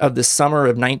story of the summer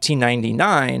of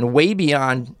 1999, way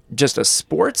beyond just a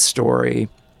sports story.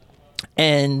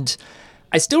 And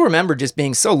I still remember just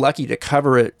being so lucky to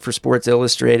cover it for Sports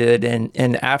Illustrated.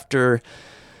 And after,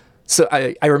 so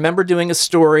I remember doing a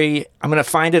story. I'm going to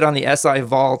find it on the SI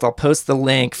Vault. I'll post the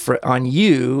link on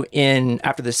you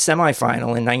after the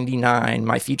semifinal in 99.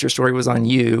 My feature story was on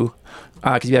you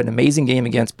because you had an amazing game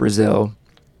against Brazil.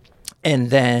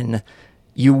 And then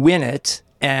you win it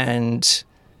and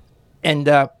end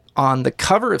up on the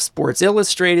cover of Sports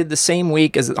Illustrated the same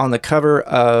week as on the cover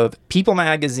of People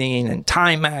magazine and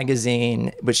Time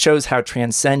magazine, which shows how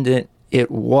transcendent it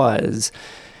was.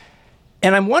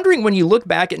 And I'm wondering, when you look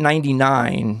back at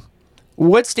 99,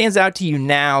 what stands out to you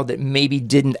now that maybe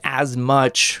didn't as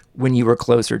much when you were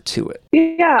closer to it?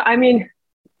 Yeah, I mean,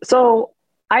 so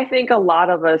I think a lot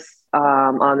of us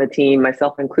on the team,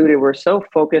 myself included, were so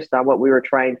focused on what we were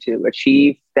trying to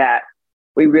achieve that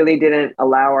we really didn't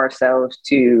allow ourselves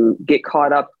to get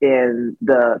caught up in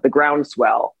the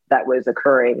groundswell that was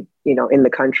occurring, in the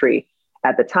country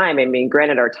at the time. I mean,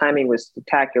 granted, our timing was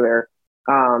spectacular.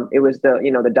 It was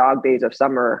the dog days of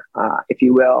summer, if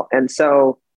you will. And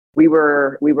so we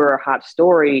were a hot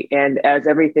story. And as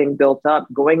everything built up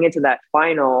going into that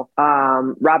final,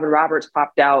 Robin Roberts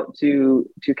popped out to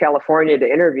California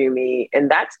to interview me. And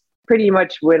that's pretty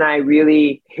much when I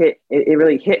really it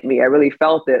really hit me. I really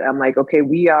felt it. I'm like, okay,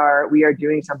 we are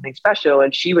doing something special.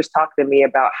 And she was talking to me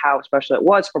about how special it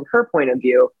was from her point of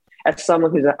view as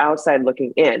someone who's outside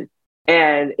looking in.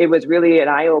 And it was really an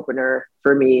eye opener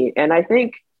for me. And I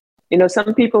think,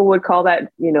 some people would call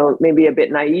that, maybe a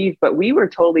bit naive, but we were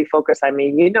totally focused. I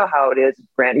mean, you know how it is,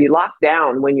 Grant. You lock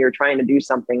down when you're trying to do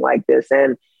something like this.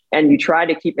 And you try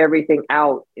to keep everything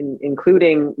out,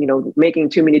 including, making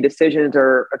too many decisions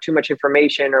or too much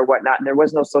information or whatnot. And there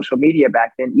was no social media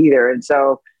back then either. And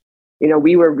so,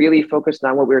 we were really focused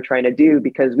on what we were trying to do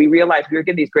because we realized we were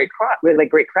getting these great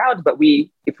crowds, but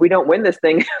if we don't win this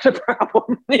thing, it's a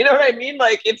problem. You know what I mean?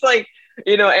 Like, it's like,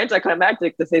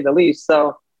 anticlimactic to say the least.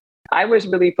 So I was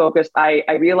really focused. I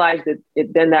realized that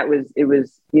it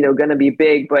was going to be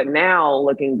big, but now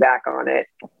looking back on it,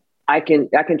 I can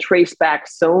trace back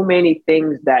so many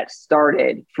things that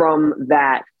started from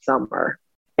that summer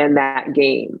and that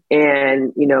game,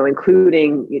 and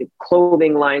including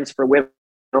clothing lines for women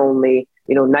only.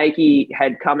 Nike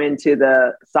had come into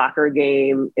the soccer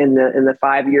game in the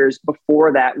 5 years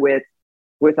before that with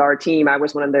our team. I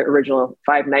was one of the original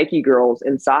 5 Nike girls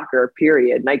in soccer,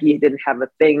 period. Nike didn't have a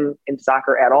thing in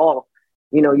soccer at all,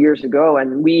 years ago.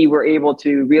 And we were able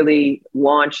to really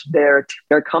launch their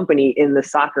company in the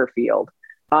soccer field.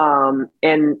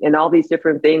 And all these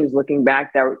different things looking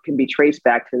back that can be traced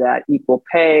back to that. Equal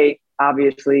pay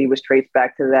obviously was traced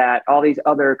back to that. All these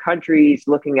other countries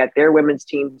looking at their women's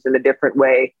teams in a different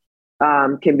way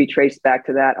can be traced back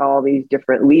to that. All these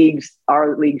different leagues.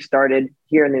 Our league started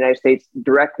here in the United States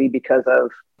directly because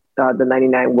of the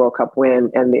 99 World Cup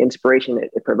win and the inspiration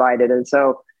it provided. And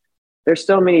so there's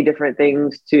so many different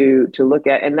things to look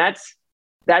at. And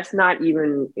that's not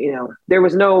even, there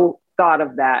was no thought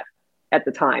of that at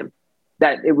the time,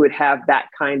 that it would have that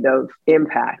kind of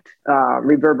impact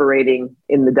reverberating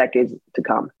in the decades to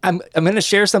come. I'm going to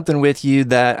share something with you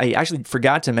that I actually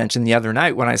forgot to mention the other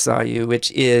night when I saw you,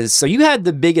 which is, so you had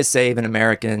the biggest save in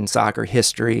American soccer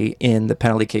history in the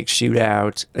penalty kick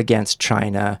shootout against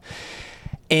China.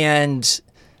 And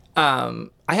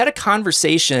I had a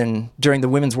conversation during the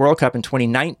Women's World Cup in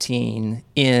 2019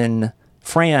 in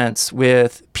France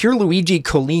with Pierluigi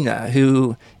Collina,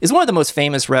 who is one of the most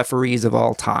famous referees of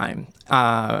all time.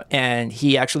 And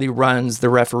he actually runs the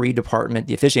referee department,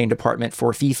 the officiating department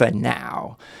for FIFA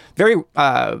now. Very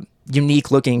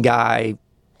unique looking guy,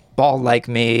 bald like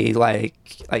me,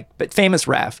 but famous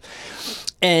ref.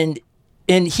 And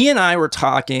he and I were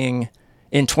talking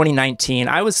in 2019.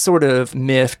 I was sort of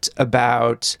miffed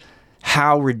about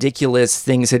how ridiculous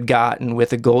things had gotten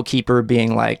with a goalkeeper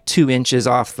being like 2 inches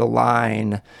off the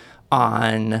line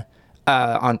on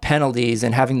penalties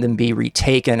and having them be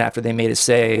retaken after they made a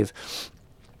save.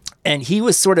 And he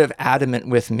was sort of adamant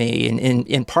with me. And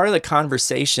in part of the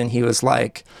conversation, he was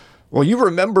like, well, you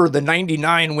remember the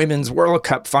 99 Women's World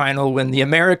Cup final when the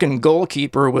American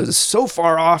goalkeeper was so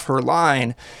far off her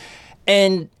line.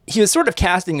 And he was sort of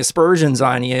casting aspersions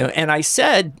on you. And I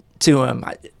said to him,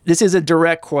 this is a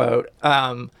direct quote,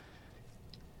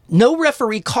 no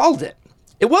referee called it.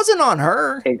 It wasn't on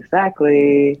her.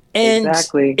 Exactly. And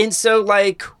so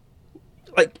like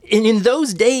in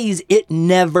those days, it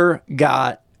never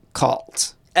got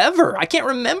called. Ever. I can't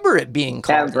remember it being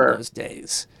called in those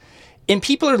days. And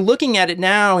people are looking at it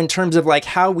now in terms of like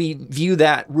how we view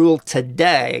that rule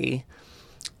today.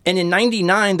 And in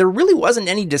 99, there really wasn't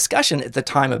any discussion at the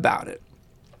time about it.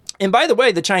 And by the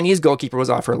way, the Chinese goalkeeper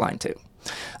was off her line too.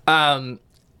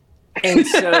 And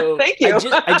so Thank you.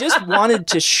 I just wanted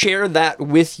to share that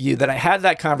with you, that I had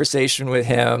that conversation with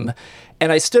him,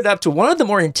 and I stood up to one of the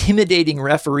more intimidating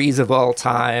referees of all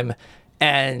time.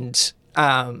 And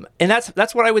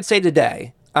that's what I would say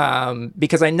today.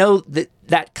 Because I know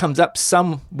that comes up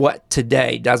somewhat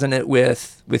today, doesn't it,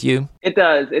 with you? It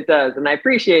does. And I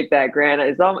appreciate that, Grant.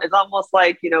 It's almost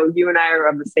like, you and I are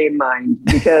of the same mind,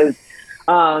 because,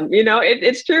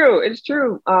 it's true. It's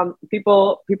true.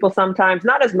 People sometimes,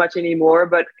 not as much anymore,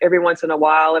 but every once in a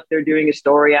while, if they're doing a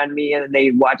story on me and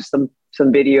they watch some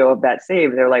video of that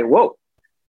save, they're like, whoa,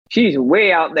 she's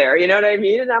way out there. You know what I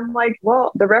mean? And I'm like,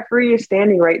 well, the referee is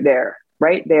standing right there,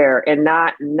 and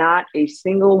not a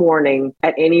single warning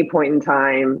at any point in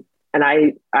time. And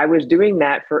I was doing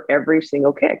that for every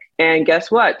single kick. And guess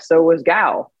what? So was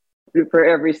Gal for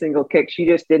every single kick. She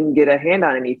just didn't get a hand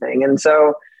on anything. And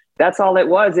so that's all it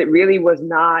was. It really was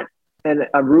not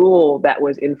a rule that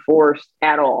was enforced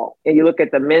at all. And you look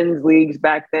at the men's leagues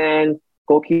back then,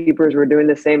 goalkeepers were doing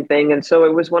the same thing. And so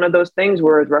it was one of those things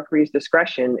where it was referee's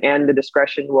discretion, and the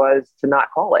discretion was to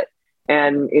not call it.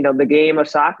 And, the game of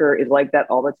soccer is like that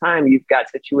all the time. You've got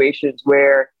situations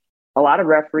where a lot of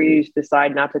referees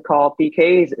decide not to call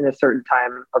PKs in a certain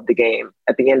time of the game,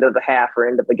 at the end of the half or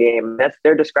end of the game. That's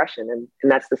their discretion.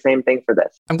 And that's the same thing for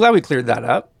this. I'm glad we cleared that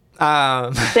up.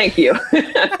 Thank you.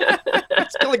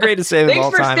 Still the greatest save of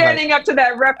all time. Thanks for standing up to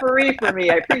that referee for me.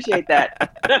 I appreciate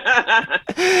that.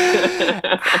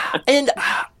 And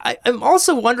I'm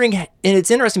also wondering, and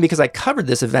it's interesting because I covered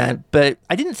this event, but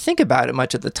I didn't think about it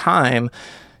much at the time,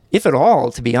 if at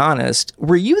all, to be honest.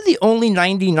 Were you the only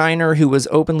 99er who was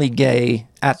openly gay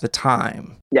at the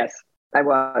time? Yes, I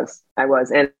was.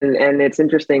 And it's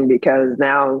interesting because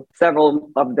now several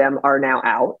of them are now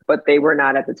out, but they were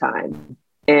not at the time.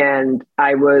 And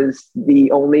I was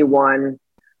the only one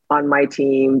on my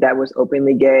team that was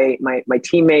openly gay. My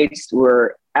teammates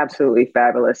were absolutely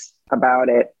fabulous about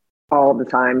it all the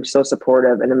time, so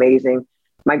supportive and amazing.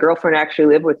 My girlfriend actually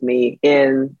lived with me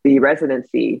in the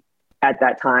residency at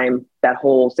that time, that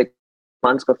whole 6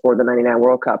 months before the 99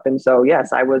 World Cup. And so,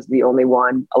 yes, I was the only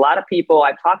one. A lot of people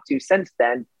I've talked to since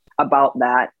then about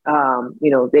that,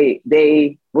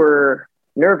 they were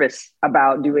nervous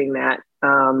about doing that,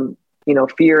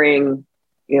 fearing,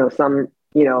 some,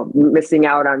 missing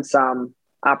out on some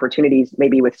opportunities,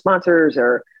 maybe with sponsors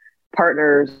or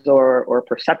partners or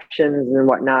perceptions and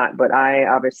whatnot. But I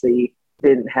obviously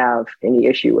didn't have any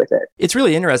issue with it. It's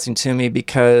really interesting to me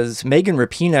because Megan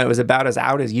Rapinoe is about as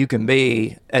out as you can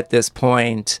be at this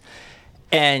point.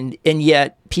 And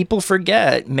yet people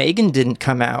forget Megan didn't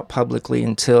come out publicly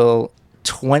until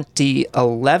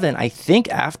 2011, I think,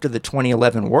 after the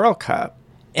 2011 World Cup.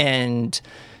 And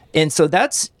so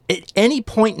that's, at any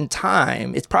point in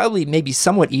time, it's probably maybe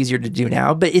somewhat easier to do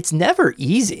now, but it's never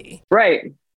easy.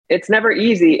 Right. It's never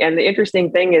easy. And the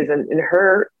interesting thing is in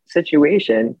her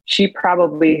situation, she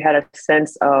probably had a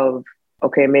sense of,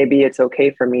 okay, maybe it's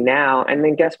okay for me now. And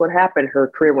then guess what happened? Her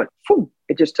career went, boom,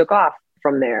 it just took off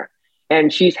from there.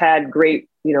 And she's had great,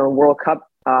 World Cup,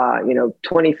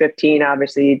 2015,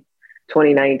 obviously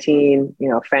 2019,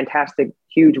 fantastic,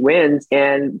 huge wins,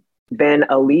 and been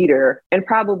a leader and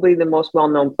probably the most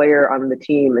well-known player on the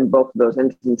team in both of those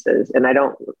instances. And I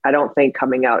don't think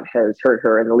coming out has hurt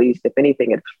her in the least. If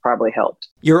anything, it's probably helped.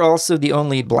 You're also the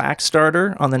only Black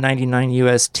starter on the 99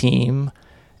 US team.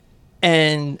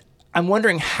 And I'm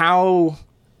wondering, how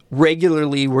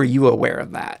regularly were you aware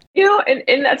of that?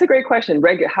 And that's a great question.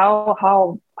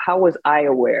 How was I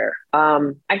aware?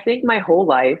 I think my whole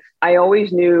life, I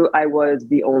always knew I was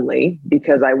the only,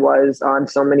 because I was on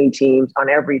so many teams, on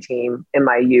every team in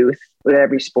my youth, with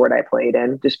every sport I played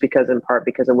in, just in part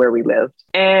because of where we lived.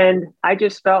 And I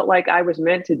just felt like I was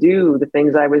meant to do the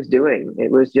things I was doing.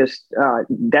 It was just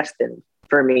destined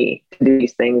for me to do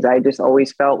these things. I just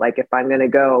always felt like if I'm going to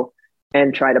go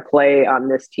and try to play on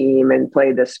this team and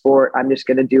play this sport, I'm just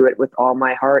going to do it with all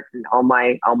my heart and all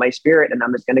my spirit, and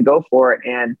I'm just going to go for it.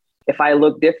 And if I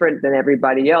look different than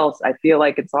everybody else, I feel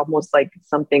like it's almost like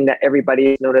something that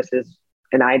everybody notices,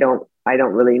 and I don't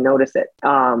really notice it.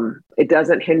 It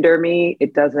doesn't hinder me.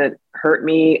 It doesn't hurt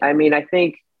me. I mean, I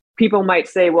think people might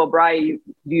say, well, Bri,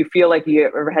 do you feel like you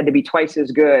ever had to be twice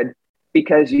as good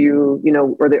because you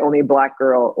were the only Black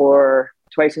girl, or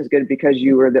twice as good because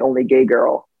you were the only gay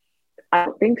girl? I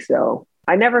don't think so.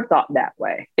 I never thought that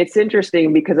way. It's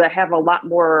interesting because I have a lot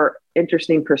more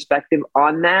interesting perspective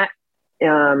on that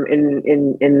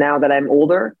in now that I'm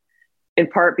older, in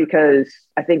part because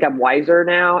I think I'm wiser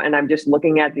now and I'm just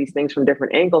looking at these things from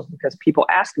different angles because people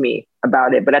ask me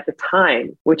about it. But at the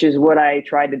time, which is what I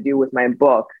tried to do with my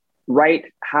book, write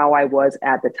how I was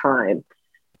at the time.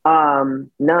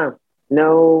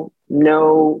 No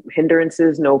no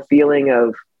hindrances, no feeling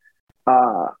of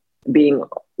being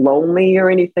lonely or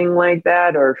anything like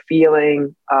that, or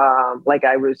feeling like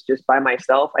I was just by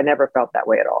myself. I never felt that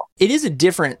way at all. It is a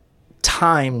different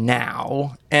time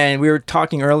now. And we were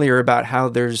talking earlier about how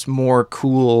there's more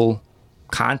cool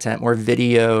content, more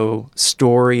video,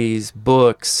 stories,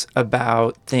 books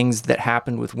about things that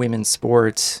happened with women's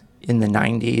sports in the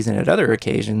 90s and at other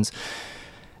occasions.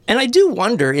 And I do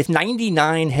wonder if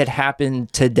 99 had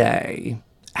happened today,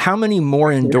 how many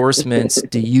more endorsements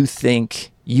do you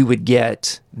think you would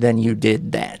get than you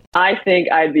did then? I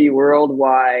think I'd be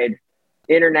worldwide,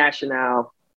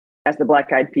 international, as the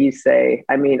Black Eyed Peas say.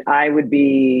 I mean, I would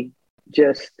be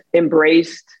just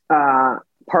embraced,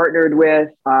 partnered with.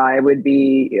 I would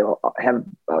be, have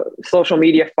social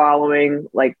media following,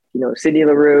 like, Sydney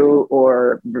LaRue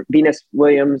or Venus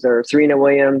Williams or Serena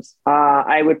Williams.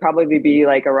 I would probably be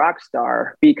like a rock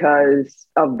star because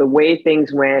of the way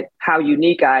things went, how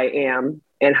unique I am,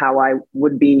 and how I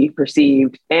would be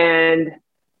perceived. And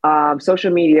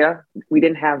social media, we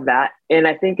didn't have that. And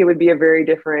I think it would be a very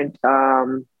different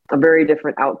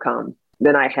outcome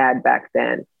than I had back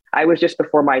then. I was just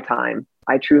before my time.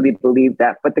 I truly believe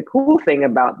that. But the cool thing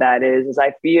about that is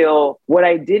I feel what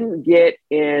I didn't get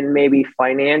in maybe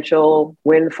financial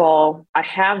windfall, I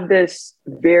have this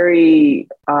very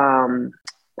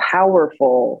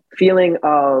powerful feeling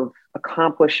of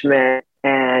accomplishment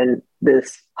and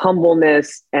this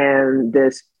humbleness and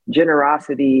this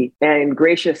generosity and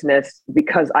graciousness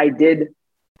because I did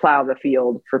plow the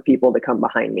field for people to come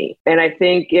behind me. And I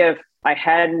think if I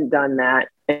hadn't done that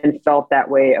and felt that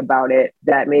way about it,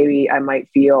 that maybe I might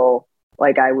feel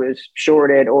like I was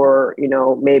shorted or,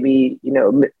 maybe,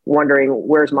 wondering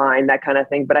where's mine, that kind of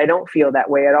thing. But I don't feel that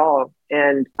way at all.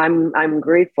 And I'm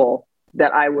grateful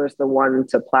that I was the one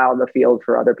to plow the field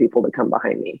for other people to come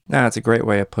behind me. That's a great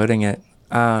way of putting it.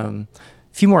 A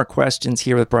few more questions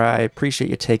here with Bri. I appreciate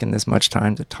you taking this much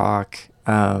time to talk.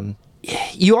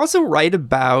 You also write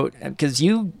about, because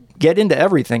you get into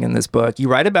everything in this book, you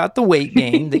write about the weight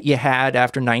gain that you had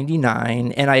after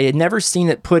 99. And I had never seen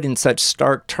it put in such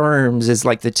stark terms as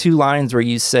like the 2 lines where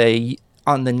you say,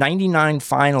 on the 99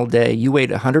 final day, you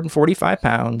weighed 145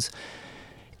 pounds.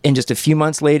 And just a few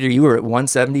months later, you were at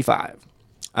 175.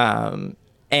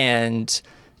 And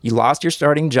you lost your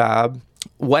starting job.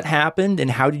 What happened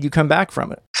and how did you come back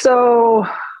from it? So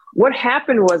what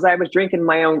happened was I was drinking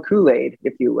my own Kool-Aid,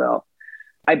 if you will.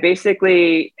 I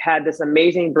basically had this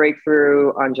amazing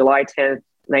breakthrough on July 10th,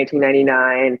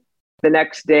 1999. The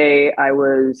next day I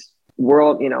was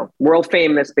world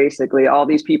famous, basically. All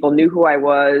these people knew who I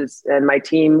was, and my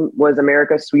team was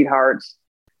America's Sweethearts.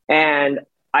 And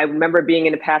I remember being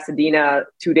in Pasadena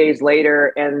 2 days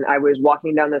later, and I was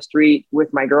walking down the street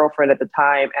with my girlfriend at the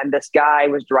time, and this guy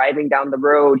was driving down the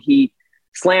road. He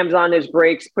slams on his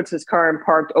brakes, puts his car in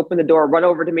parked, opened the door, run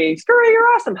over to me, "Scurry, you're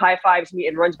awesome," high fives me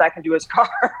and runs back into his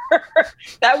car.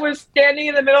 That was standing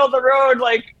in the middle of the road,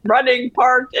 like running,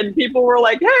 parked, and people were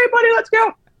like, "Hey buddy, let's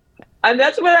go." And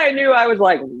that's when I knew. I was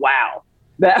like, wow,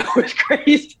 that was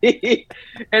crazy.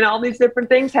 And all these different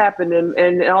things happened.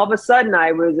 And all of a sudden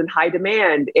I was in high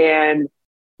demand. And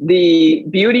the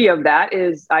beauty of that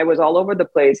is I was all over the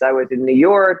place. I was in New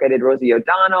York. I did Rosie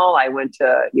O'Donnell. I went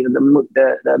to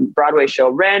the Broadway show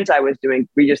Rent. I was doing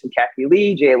Regis and Kathy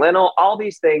Lee, Jay Leno, all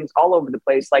these things all over the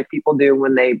place, like people do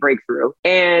when they break through.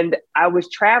 And I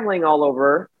was traveling all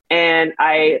over, and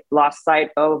I lost sight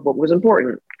of what was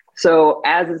important. So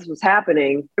as this was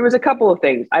happening, there was a couple of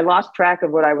things. I lost track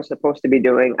of what I was supposed to be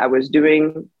doing. I was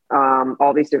doing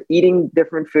all these eating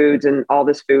different foods and all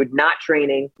this food, not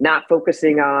training, not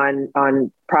focusing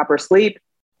on proper sleep.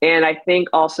 And I think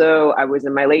also I was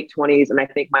in my late 20s, and I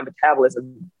think my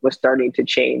metabolism was starting to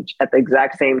change at the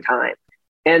exact same time.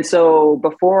 And so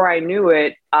before I knew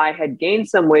it, I had gained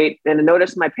some weight, and I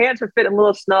noticed my pants were fitting a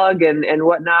little snug and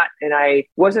whatnot. And I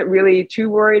wasn't really too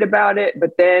worried about it.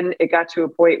 But then it got to a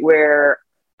point where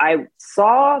I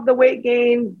saw the weight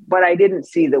gain, but I didn't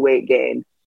see the weight gain.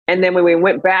 And then when we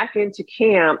went back into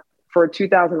camp for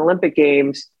 2000 Olympic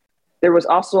Games, there was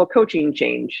also a coaching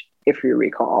change, if you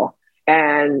recall.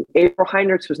 And April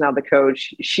Heinrichs was now the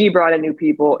coach. She brought in new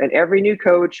people, and every new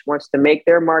coach wants to make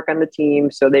their mark on the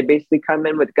team. So they basically come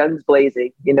in with guns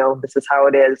blazing. This is how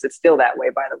it is. It's still that way,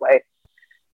 by the way.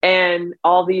 And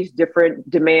all these different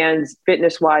demands,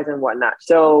 fitness-wise and whatnot.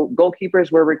 So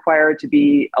goalkeepers were required to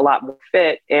be a lot more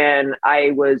fit. And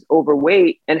I was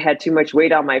overweight and had too much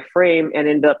weight on my frame and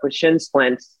ended up with shin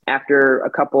splints after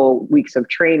a couple weeks of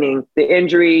training. The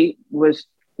injury was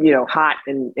hot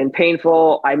and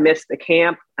painful. I missed the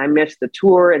camp. I missed the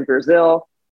tour in Brazil.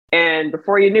 And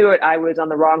before you knew it, I was on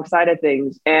the wrong side of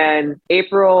things. And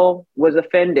April was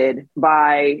offended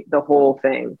by the whole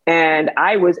thing. And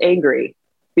I was angry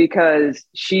because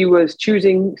she was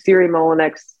choosing Siri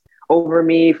Molinex over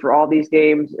me for all these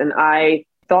games. And I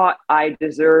thought I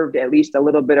deserved at least a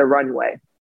little bit of runway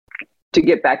to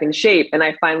get back in shape. And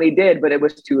I finally did, but it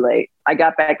was too late. I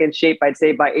got back in shape, I'd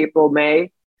say by April,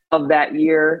 May of that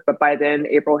year. But by then,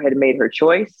 April had made her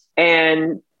choice.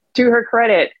 And to her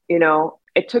credit, you know,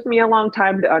 it took me a long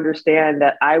time to understand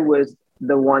that I was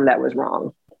the one that was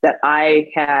wrong, that I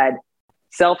had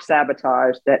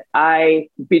self-sabotaged, that I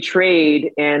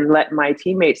betrayed and let my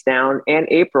teammates down and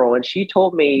April. And she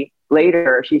told me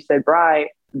later, she said,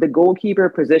 Bri, the goalkeeper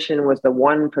position was the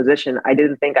one position I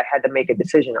didn't think I had to make a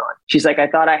decision on. She's like, I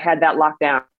thought I had that locked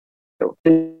down.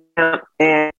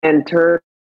 And her,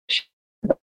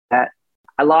 that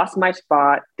I lost my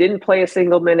spot, didn't play a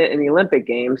single minute in the Olympic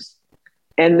Games.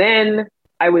 And then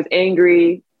I was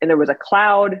angry and there was a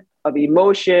cloud of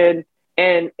emotion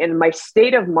and my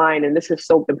state of mind, and this is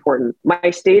so important,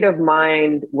 my state of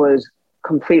mind was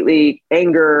completely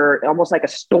anger, almost like a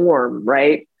storm,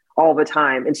 right? All the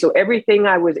time. And so everything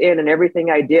I was in and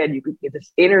everything I did, you could get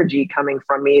this energy coming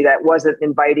from me that wasn't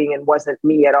inviting and wasn't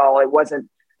me at all. It wasn't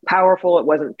powerful. It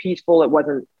wasn't peaceful. It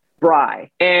wasn't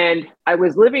Bri. And I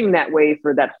was living that way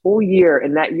for that whole year.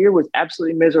 And that year was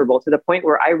absolutely miserable to the point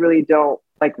where I really don't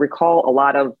recall a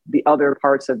lot of the other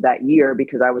parts of that year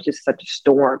because I was just such a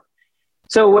storm.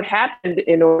 So what happened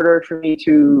in order for me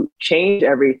to change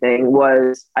everything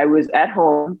was I was at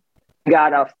home,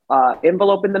 got a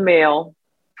envelope in the mail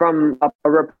from a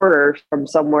reporter from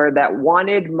somewhere that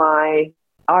wanted my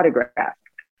autograph.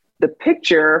 The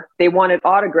picture they wanted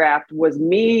autographed was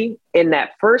me in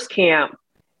that first camp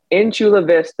in Chula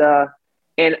Vista,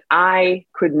 and I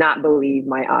could not believe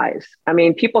my eyes. I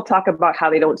mean, people talk about how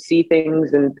they don't see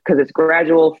things and because it's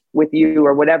gradual with you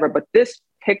or whatever, but this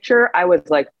picture, I was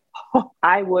like, oh,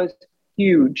 I was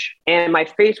huge and my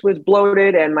face was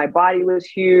bloated and my body was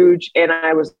huge. And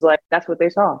I was like, that's what they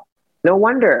saw. No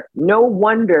wonder,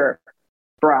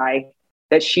 Bri,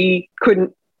 that she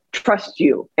couldn't trust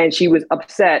you and she was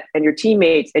upset and your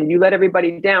teammates and you let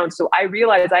everybody down. So I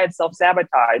realized I had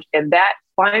self-sabotage and that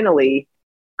finally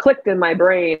clicked in my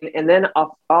brain. And then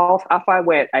off I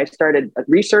went. I started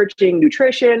researching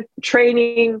nutrition,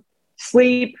 training,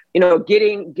 sleep,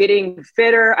 getting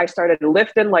fitter. I started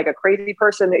lifting like a crazy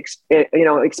person,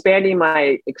 expanding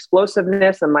my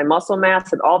explosiveness and my muscle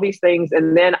mass and all these things.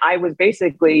 And then I was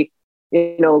basically,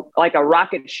 like a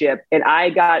rocket ship. And I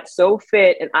got so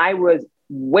fit and I was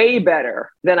way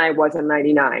better than I was in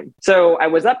 99. So I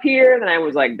was up here, then I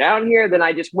was like down here. Then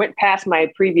I just went past my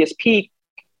previous peak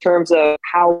in terms of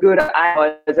how good I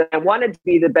was. And I wanted to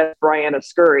be the best Brianna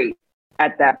Scurry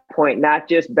at that point, not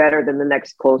just better than the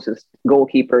next closest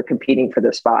goalkeeper competing for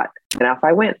the spot. And off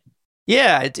I went.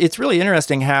 Yeah, it's really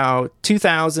interesting how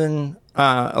 2000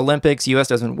 Olympics, U.S.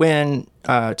 doesn't win.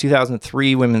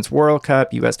 2003 Women's World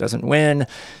Cup, U.S. doesn't win.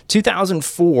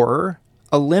 2004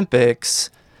 Olympics,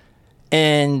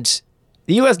 and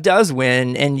the U.S. does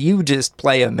win, and you just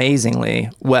play amazingly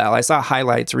well. I saw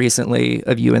highlights recently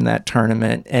of you in that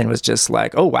tournament and was just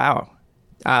like, oh, wow.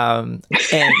 And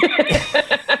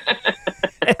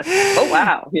oh,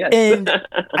 wow. Yes. And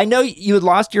I know you had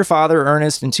lost your father,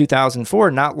 Ernest, in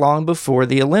 2004, not long before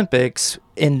the Olympics.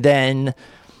 And then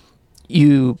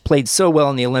you played so well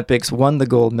in the Olympics, won the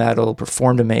gold medal,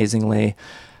 performed amazingly.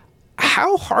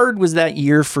 How hard was that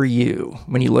year for you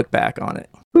when you look back on it?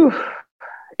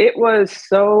 It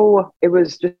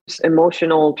was just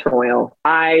emotional turmoil.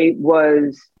 I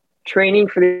was training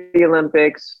for the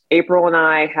Olympics. April and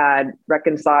I had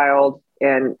reconciled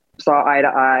and saw eye to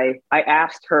eye. I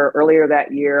asked her earlier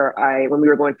that year, when we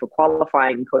were going for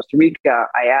qualifying in Costa Rica,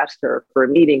 I asked her for a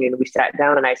meeting and we sat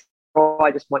down and I said, oh,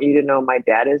 I just want you to know my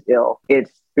dad is ill.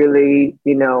 It's really,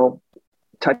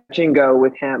 touch and go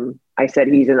with him. I said,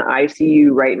 he's in the ICU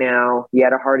right now. He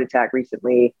had a heart attack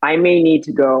recently. I may need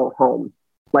to go home,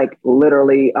 like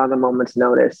literally on a moment's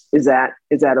notice. Is that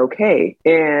okay?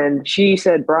 And she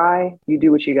said, Bri, you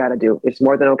do what you got to do. It's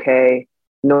more than okay.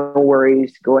 No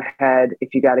worries. Go ahead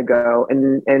if you got to go.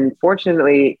 And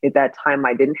fortunately, at that time,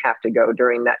 I didn't have to go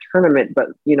during that tournament. But,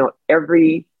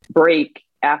 every break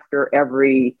after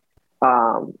every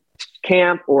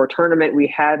camp or tournament we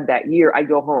had that year, I'd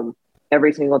go home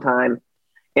every single time.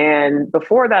 And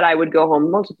before that, I would go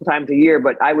home multiple times a year,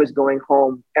 but I was going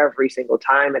home every single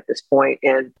time at this point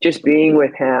and just being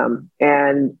with him.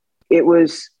 And I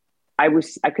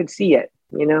could see it,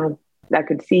 I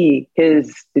could see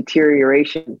his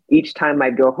deterioration. Each time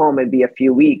I'd go home, it'd be a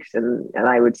few weeks and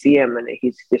I would see him and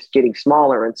he's just getting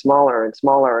smaller and smaller and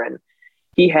smaller. And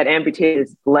he had amputated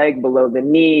his leg below the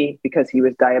knee because he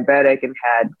was diabetic and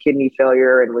had kidney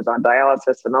failure and was on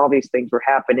dialysis, and all these things were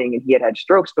happening, and he had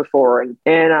strokes before.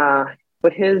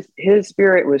 But his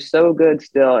spirit was so good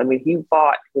still. I mean, he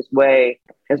fought his way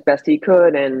as best he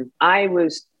could. And I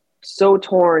was so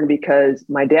torn because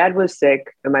my dad was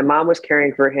sick and my mom was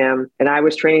caring for him, and I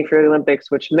was training for the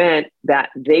Olympics, which meant that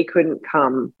they couldn't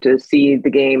come to see the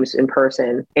games in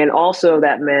person. And also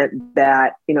that meant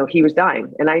that, he was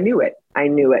dying, and I knew it.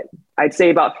 I'd say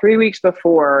about 3 weeks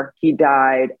before he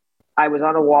died, I was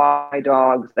on a walk with my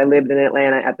dogs. I lived in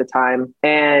Atlanta at the time,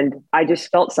 and I just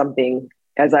felt something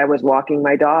as I was walking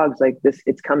my dogs, like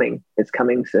it's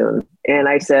coming soon. And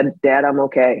I said, Dad, I'm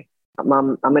okay.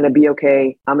 Mom, I'm going to be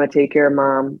okay. I'm going to take care of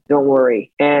Mom. Don't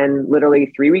worry. And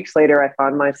literally 3 weeks later, I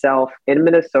found myself in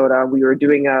Minnesota. We were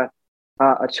doing a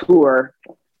tour,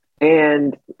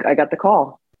 and I got the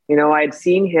call. I had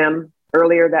seen him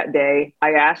earlier that day.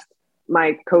 I asked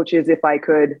my coaches if I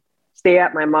could stay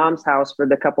at my mom's house for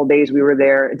the couple days we were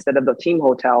there instead of the team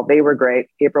hotel. They were great.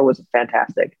 April was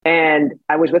fantastic. And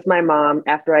I was with my mom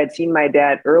after I had seen my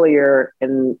dad earlier,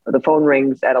 and the phone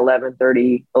rings at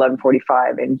 11:30,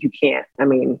 11:45. And you can't,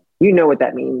 you know what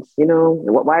that means.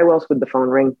 Why else would the phone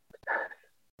ring?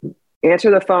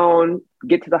 Answer the phone,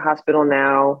 get to the hospital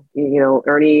now.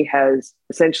 Ernie has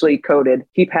essentially coded.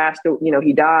 He passed,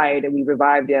 he died, and we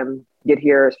revived him. Get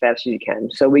here as fast as you can.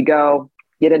 So we go,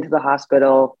 get into the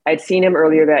hospital. I'd seen him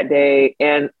earlier that day,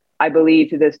 and I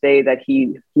believe to this day that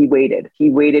he waited.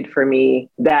 He waited for me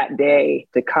that day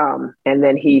to come, and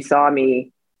then he saw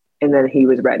me, and then he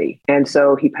was ready. And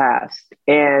so he passed.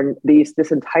 And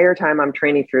this entire time I'm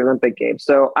training for Olympic Games.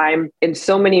 So I'm in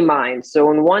so many minds. So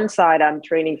on one side, I'm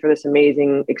training for this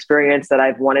amazing experience that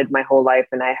I've wanted my whole life,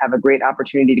 and I have a great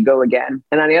opportunity to go again.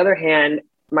 And on the other hand,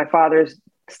 my father's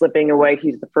slipping away.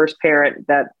 He's the first parent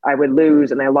that I would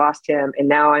lose, and I lost him. And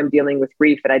now I'm dealing with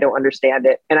grief, and I don't understand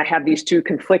it. And I have these two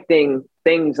conflicting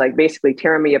things, like basically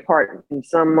tearing me apart. In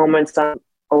some moments I'm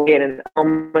okay, and in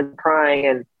some moments crying.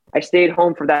 And I stayed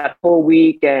home for that whole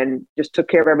week and just took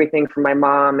care of everything for my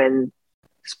mom, and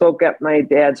spoke at my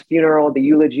dad's funeral, the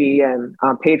eulogy, and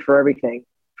paid for everything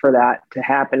for that to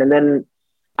happen. And then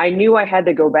I knew I had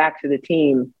to go back to the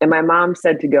team, and my mom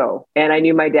said to go, and I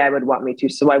knew my dad would want me to.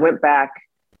 So I went back.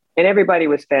 And everybody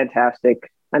was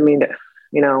fantastic. The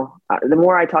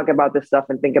more I talk about this stuff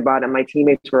and think about it, my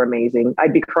teammates were amazing.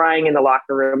 I'd be crying in the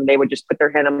locker room. They would just put their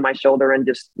hand on my shoulder and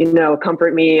just,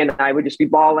 comfort me. And I would just be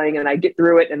bawling, and I'd get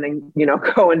through it, and then,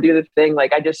 go and do the thing.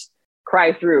 Like, I just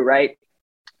cry through, right?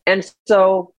 And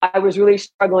so I was really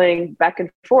struggling back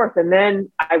and forth. And then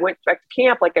I went back to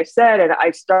camp, like I said, and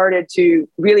I started to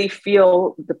really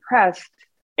feel depressed.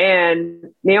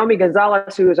 And Naomi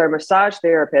Gonzalez, who was our massage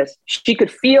therapist, she could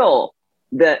feel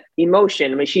the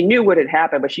emotion. She knew what had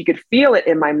happened, but she could feel it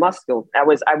in my muscles. I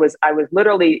was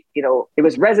literally, it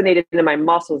was resonated in my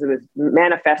muscles. It was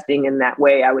manifesting in that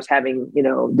way. I was having,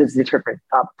 these different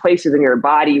places in your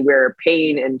body where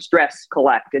pain and stress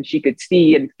collect, and she could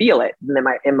see and feel it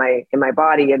in my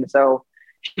body. And so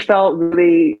she felt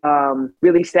really,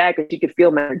 really sad because she could feel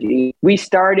my energy. We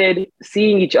started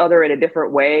seeing each other in a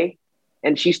different way.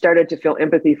 And she started to feel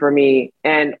empathy for me.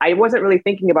 And I wasn't really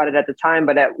thinking about it at the time,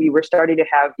 but we were starting to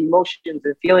have emotions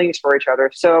and feelings for each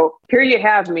other. So here you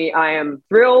have me. I am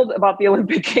thrilled about the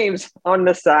Olympic Games on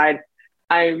this side.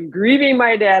 I'm grieving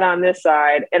my dad on this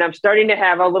side. And I'm starting to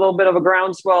have a little bit of a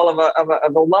groundswell of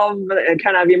a love and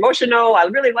kind of emotional. I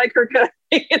really like her kind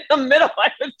of in the middle.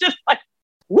 I was just like,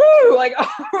 woo, like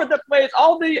all over the place,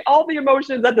 all the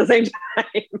emotions at the same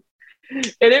time.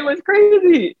 And it was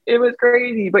crazy.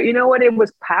 But you know what? It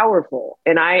was powerful.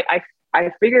 And I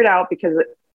figured out, because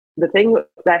the thing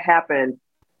that happened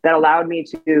that allowed me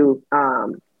to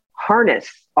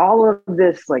harness all of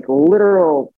this, like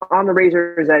literal on the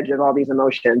razor's edge of all these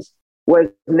emotions, was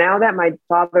now that my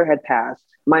father had passed,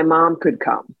 my mom could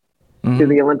come to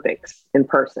the Olympics in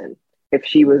person if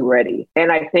she was ready.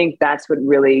 And I think that's what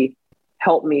really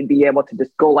helped me be able to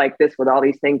just go like this with all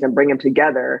these things and bring them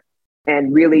together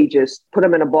and really just put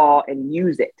them in a ball and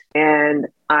use it. And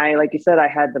I, like you said, I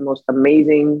had the most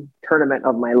amazing tournament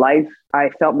of my life. I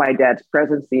felt my dad's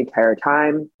presence the entire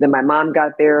time. Then my mom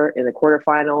got there in the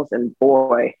quarterfinals, and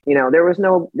boy, there was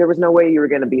no way you were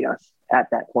going to beat us at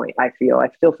that point. I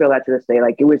still feel that to this day.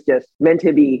 Like, it was just meant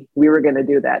to be. We were going to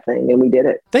do that thing, and we did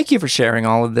it. Thank you for sharing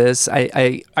all of this.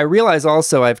 I realize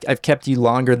also I've kept you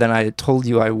longer than I told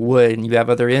you I would, and you have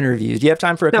other interviews. Do you have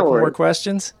time for a couple more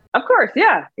questions? Of course.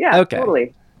 Yeah. Okay.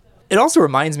 Totally. It also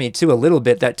reminds me, too, a little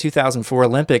bit, that 2004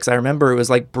 Olympics. I remember it was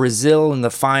like Brazil in the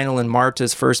final in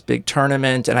Marta's first big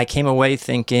tournament, and I came away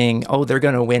thinking, oh, they're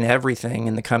going to win everything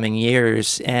in the coming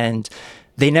years. And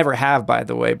They never have, by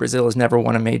the way. Brazil has never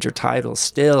won a major title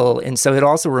still. And so it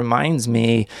also reminds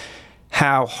me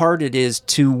how hard it is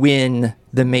to win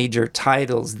the major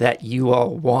titles that you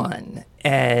all won,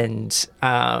 and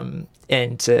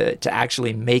to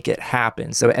actually make it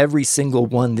happen. So every single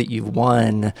one that you've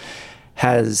won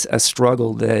has a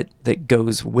struggle that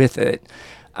goes with it.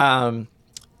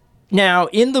 Now,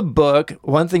 in the book,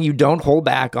 one thing you don't hold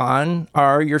back on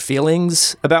are your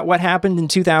feelings about what happened in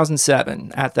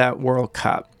 2007 at that World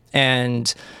Cup,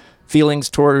 and feelings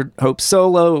toward Hope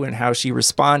Solo and how she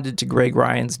responded to Greg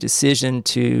Ryan's decision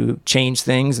to change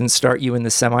things and start you in the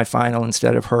semifinal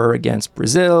instead of her against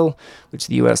Brazil, which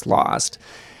the U.S. lost.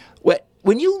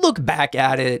 When you look back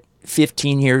at it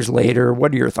 15 years later,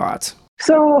 what are your thoughts?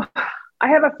 So I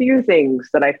have a few things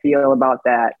that I feel about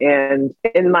that. And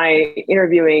in my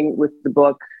interviewing with the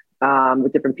book,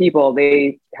 with different people,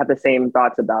 they have the same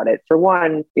thoughts about it. For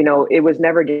one, it was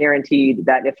never guaranteed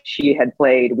that if she had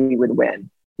played, we would win.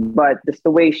 But just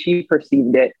the way she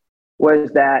perceived it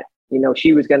was that,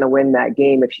 she was going to win that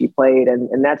game if she played.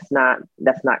 And that's not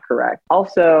correct.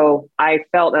 Also, I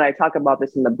felt, and I talk about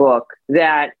this in the book,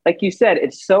 that, like you said,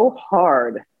 it's so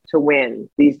hard to win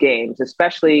these games,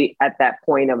 especially at that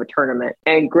point of a tournament.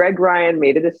 And Greg Ryan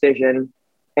made a decision.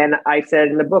 And I said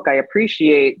in the book, I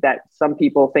appreciate that some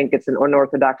people think it's an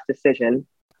unorthodox decision.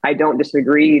 I don't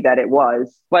disagree that it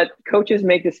was, but coaches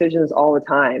make decisions all the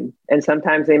time. And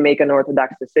sometimes they make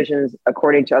unorthodox decisions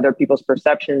according to other people's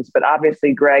perceptions. But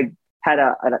obviously, Greg had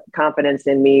a confidence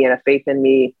in me and a faith in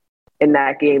me in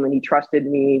that game. And he trusted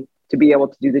me to be able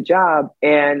to do the job.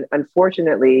 And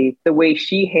unfortunately, the way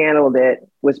she handled it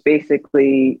was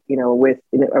basically, with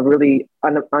a really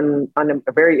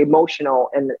a very emotional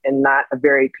and not a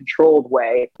very controlled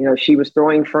way. She was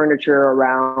throwing furniture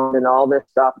around and all this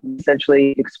stuff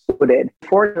essentially exploded.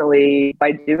 Fortunately,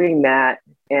 by doing that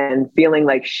and feeling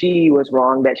like she was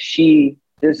wrong, that she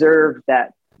deserved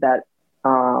that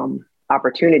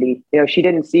opportunity. She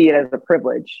didn't see it as a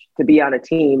privilege to be on a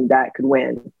team that could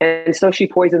win. And so she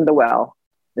poisoned the well,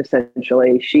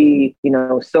 essentially. She,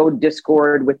 sowed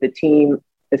discord with the team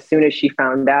as soon as she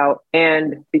found out.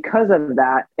 And because of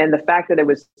that, and the fact that it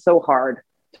was so hard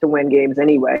to win games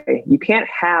anyway, you can't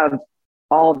have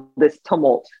all this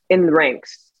tumult in the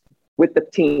ranks with the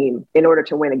team in order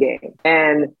to win a game.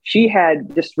 And she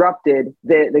had disrupted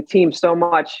the team so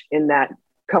much in that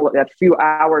few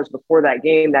hours before that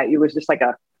game that it was just like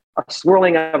a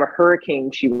swirling of a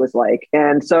hurricane, she was like.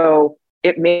 And so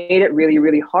it made it really,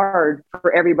 really hard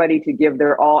for everybody to give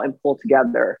their all and pull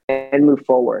together and move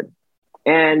forward.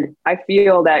 And I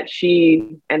feel that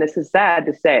she, and this is sad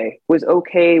to say, was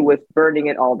okay with burning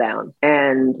it all down.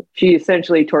 And she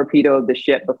essentially torpedoed the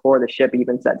ship before the ship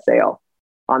even set sail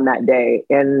on that day.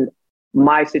 And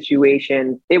my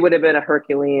situation, it would have been a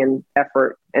Herculean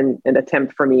effort and an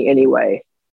attempt for me anyway,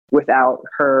 without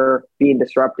her being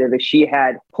disruptive. If she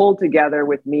had pulled together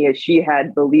with me, if she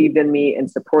had believed in me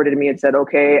and supported me and said,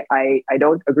 okay, I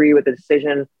don't agree with the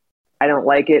decision, I don't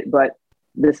like it, but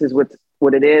this is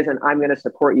what it is, and I'm going to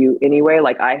support you anyway,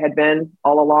 like I had been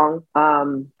all along,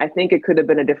 I think it could have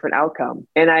been a different outcome.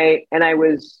 And I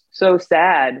was so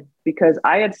sad because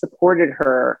I had supported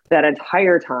her that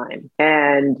entire time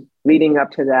and leading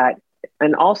up to that.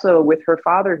 And also with her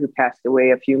father, who passed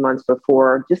away a few months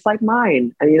before, just like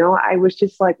mine. And, I was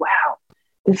just like, wow,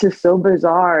 this is so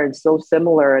bizarre and so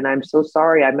similar. And I'm so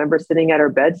sorry. I remember sitting at her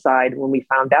bedside when we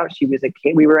found out she was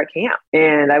we were at camp,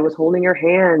 and I was holding her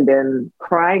hand and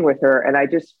crying with her. And I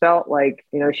just felt like,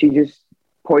 she just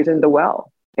poisoned the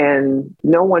well, and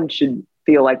no one should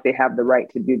feel like they have the right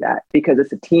to do that because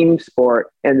it's a team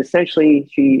sport. And essentially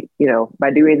she,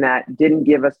 by doing that, didn't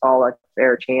give us all a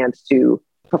fair chance to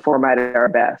perform at our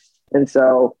best. And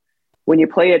so when you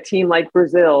play a team like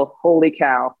Brazil, holy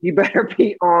cow, you better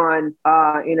be on.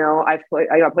 I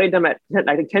played them at,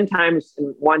 I think, 10 times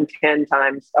and won 10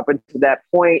 times up until that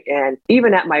point. And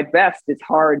even at my best, it's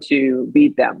hard to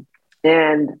beat them.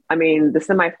 And I mean, the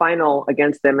semifinal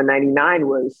against them in '99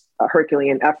 was a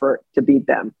Herculean effort to beat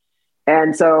them.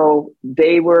 And so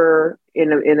they were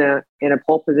in a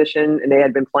pole position, and they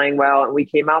had been playing well. And we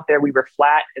came out there, we were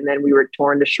flat, and then we were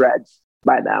torn to shreds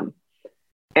by them.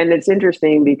 And it's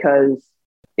interesting because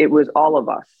it was all of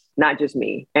us, not just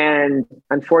me. And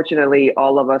unfortunately,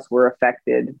 all of us were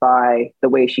affected by the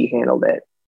way she handled it.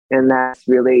 And that's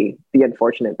really the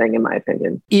unfortunate thing, in my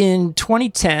opinion. In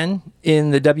 2010,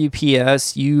 in the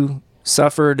WPS, you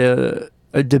suffered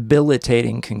a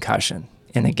debilitating concussion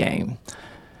in a game.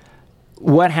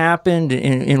 What happened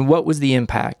and what was the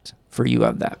impact for you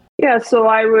of that? Yeah, so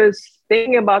I was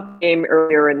thinking about the game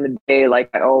earlier in the day, like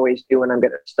I always do when I'm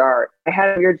going to start. I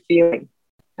had a weird feeling,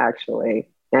 actually.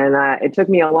 And it took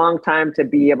me a long time to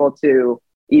be able to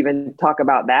even talk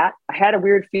about that. I had a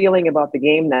weird feeling about the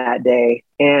game that day,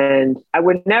 and I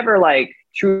would never like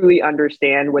truly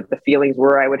understand what the feelings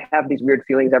were. I would have these weird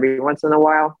feelings every once in a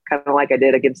while, kind of like I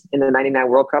did in the 99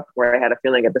 World Cup, where I had a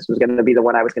feeling that this was going to be the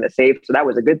one I was going to save. So that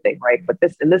was a good thing, right? But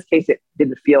in this case, it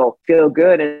didn't feel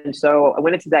good. And so I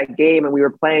went into that game and we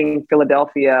were playing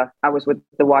Philadelphia. I was with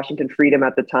the Washington Freedom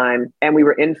at the time, and we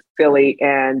were in Philly,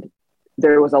 and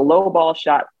there was a low ball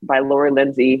shot by Lori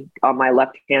Lindsay on my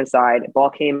left-hand side. Ball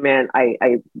came in.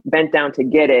 I bent down to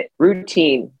get it.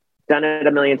 Routine, done it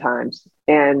a million times.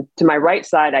 And to my right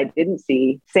side, I didn't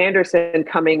see Sanderson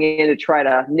coming in to try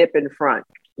to nip in front.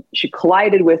 She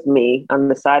collided with me on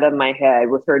the side of my head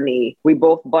with her knee. We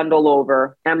both bundle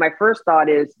over. And my first thought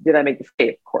is, did I make the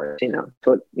save? Of course, that's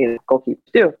what goalkeepers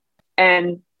do.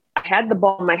 And I had the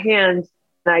ball in my hands,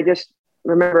 and I just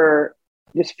remember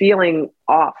just feeling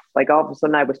off. Like all of a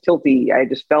sudden I was tilty. I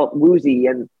just felt woozy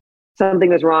and something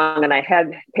was wrong. And I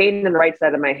had pain in the right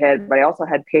side of my head, but I also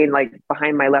had pain like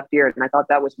behind my left ear. And I thought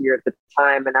that was weird at the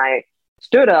time. And I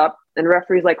stood up, and the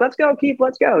referee's like, let's go, Keith,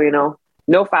 let's go.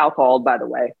 No foul called, by the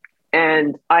way.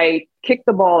 And I kicked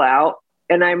the ball out.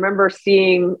 And I remember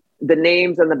seeing the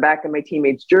names on the back of my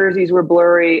teammates' jerseys were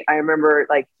blurry. I remember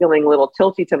like feeling a little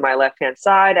tilty to my left-hand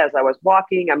side as I was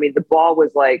walking. I mean, the ball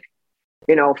was like,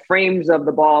 frames of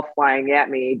the ball flying at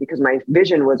me because my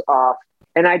vision was off.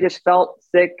 And I just felt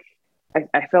sick.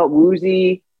 I felt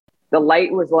woozy. The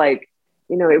light was like,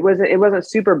 it wasn't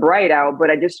super bright out, but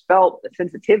I just felt a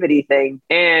sensitivity thing.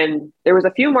 And there was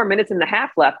a few more minutes in the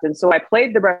half left. And so I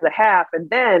played the rest of the half, and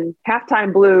then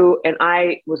halftime blew, and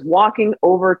I was walking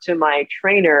over to my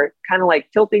trainer, kind of like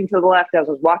tilting to the left as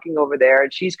I was walking over there.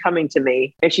 And she's coming to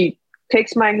me, and she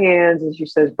takes my hands and she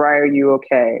says, "Bri, are you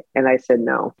okay?" And I said,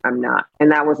 "No, I'm not." And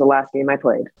that was the last game I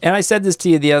played. And I said this to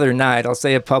you the other night. I'll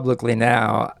say it publicly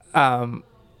now.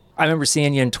 I remember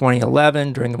seeing you in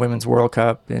 2011 during the Women's World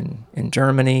Cup in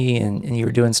Germany, and you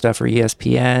were doing stuff for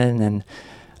ESPN. And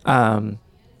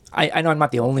I know I'm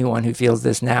not the only one who feels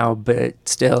this now, but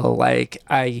still, like,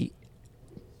 I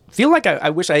feel like I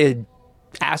wish I had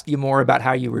asked you more about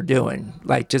how you were doing,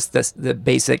 like just the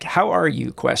basic "how are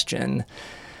you" question.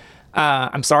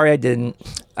 I'm sorry I didn't.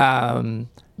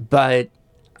 But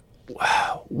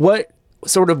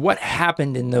what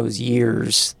happened in those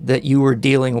years that you were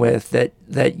dealing with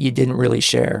that you didn't really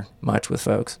share much with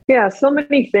folks? Yeah, so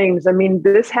many things. I mean,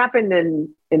 this happened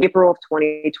in April of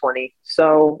 2020.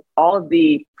 So all of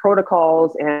the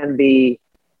protocols and the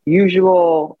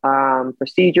usual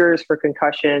procedures for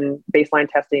concussion, baseline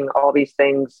testing, all these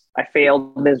things, I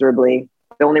failed miserably.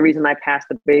 The only reason I passed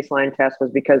the baseline test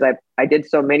was because I did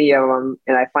so many of them,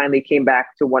 and I finally came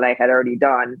back to what I had already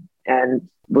done and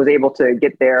was able to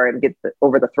get there and get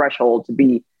over the threshold to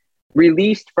be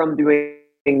released from doing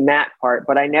that part.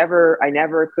 But I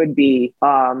never could be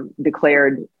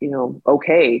declared,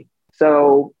 okay.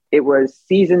 So it was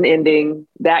season ending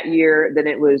that year. Then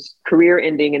it was career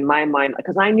ending in my mind,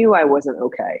 because I knew I wasn't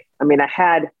okay. I mean, I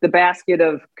had the basket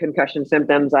of concussion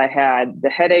symptoms. I had the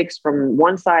headaches from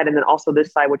one side, and then also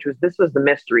this side, this was the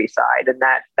mystery side. And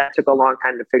that took a long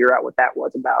time to figure out what that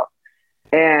was about.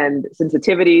 And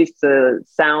sensitivities to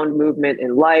sound, movement,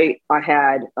 and light. I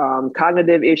had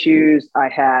cognitive issues. I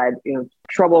had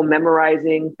trouble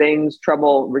memorizing things,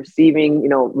 trouble receiving,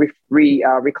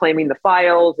 reclaiming the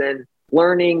files, and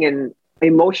learning, and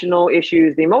emotional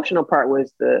issues. The emotional part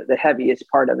was the heaviest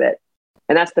part of it.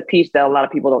 And that's the piece that a lot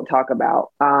of people don't talk about.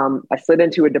 I slid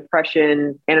into a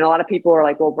depression, and a lot of people are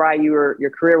like, "Well, Bri, your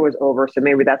career was over, so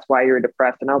maybe that's why you're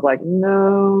depressed." And I was like,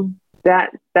 no,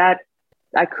 that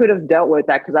I could have dealt with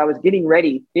that because I was getting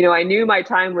ready. I knew my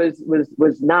time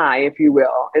was nigh, if you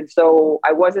will. And so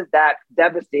I wasn't that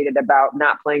devastated about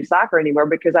not playing soccer anymore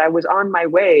because I was on my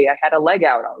way. I had a leg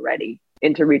out already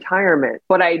into retirement.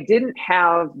 But I didn't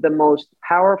have the most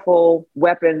powerful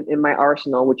weapon in my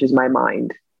arsenal, which is my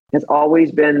mind. Has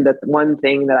always been the one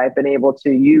thing that I've been able to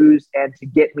use and to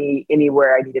get me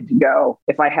anywhere I needed to go.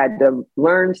 If I had to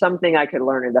learn something, I could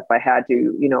learn it. If I had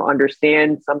to,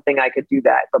 understand something, I could do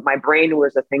that. But my brain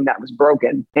was the thing that was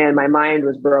broken, and my mind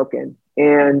was broken.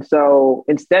 And so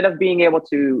instead of being able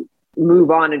to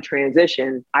move on and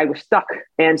transition, I was stuck.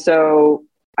 And so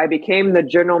I became the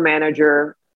general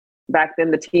manager. Back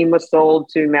then, the team was sold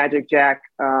to Magic Jack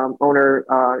owner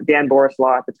Dan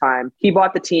Borislaw at the time. He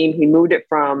bought the team. He moved it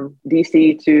from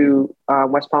DC to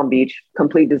West Palm Beach.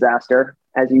 Complete disaster,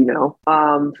 as you know.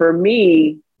 For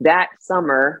me, that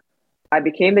summer, I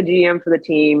became the GM for the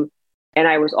team. And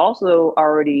I was also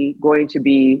already going to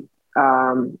be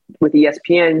with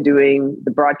ESPN doing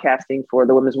the broadcasting for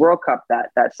the Women's World Cup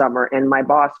that summer. And my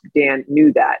boss, Dan,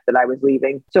 knew that I was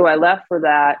leaving. So I left for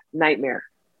that nightmare,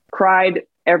 cried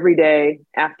every day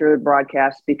after the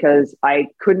broadcast because I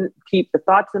couldn't keep the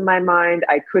thoughts in my mind.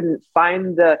 I couldn't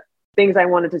find the things I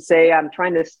wanted to say. I'm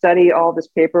trying to study all this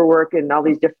paperwork and all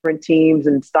these different teams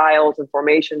and styles and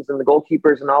formations and the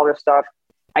goalkeepers and all this stuff.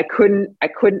 I couldn't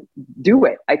do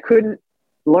it. I couldn't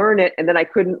learn it. And then I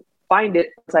couldn't find it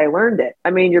once I learned it.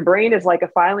 I mean, your brain is like a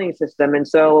filing system. And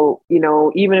so,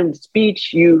 even in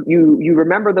speech, you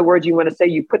remember the words you want to say,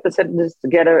 you put the sentences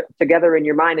together in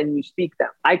your mind and you speak them.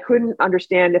 I couldn't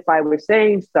understand if I was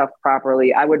saying stuff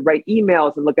properly. I would write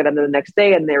emails and look at them the next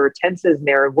day and there were tenses and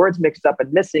there were words mixed up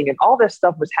and missing and all this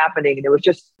stuff was happening. And it was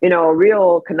just, a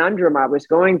real conundrum I was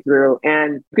going through,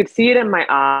 and you could see it in my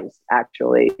eyes,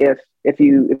 actually. If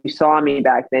you saw me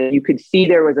back then, you could see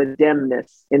there was a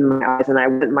dimness in my eyes, and I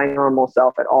wasn't my normal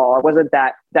self at all. I wasn't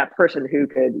that person who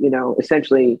could,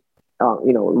 essentially,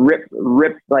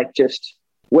 rip like just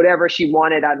whatever she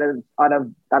wanted out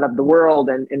of the world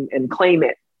and claim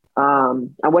it.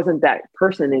 I wasn't that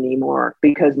person anymore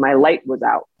because my light was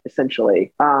out,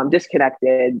 essentially,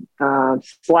 disconnected,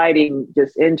 sliding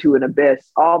just into an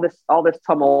abyss, all this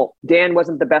tumult. Dan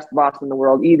wasn't the best boss in the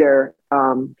world either.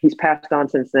 He's passed on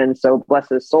since then, so bless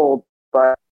his soul,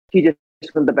 but he just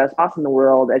wasn't the best boss in the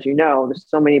world. As you know, there's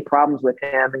so many problems with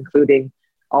him, including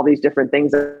all these different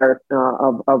things that are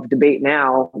of debate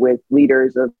now with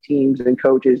leaders of teams and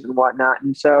coaches and whatnot.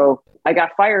 And so I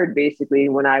got fired basically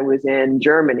when I was in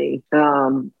Germany.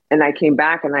 And I came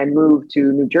back and I moved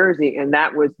to New Jersey. And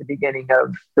that was the beginning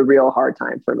of the real hard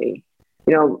time for me.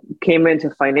 Came into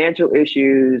financial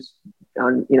issues,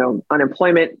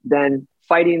 unemployment, then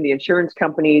fighting the insurance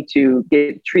company to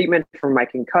get treatment for my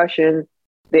concussion.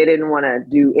 They didn't want to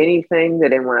do anything. They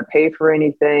didn't want to pay for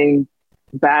anything.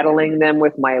 Battling them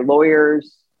with my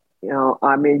lawyers,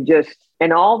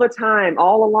 and all the time,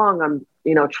 all along, I'm,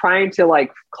 trying to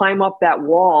like climb up that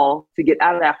wall to get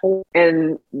out of that hole.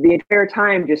 And the entire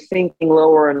time just sinking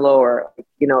lower and lower,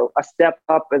 a step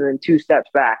up and then 2 steps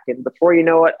back. And before you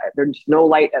know it, there's no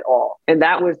light at all. And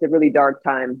that was the really dark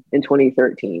time in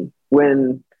 2013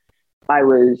 when I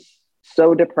was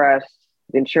so depressed.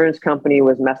 The insurance company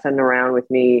was messing around with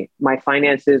me. My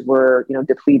finances were,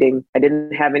 depleting. I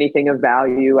didn't have anything of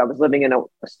value. I was living in a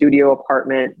studio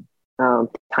apartment,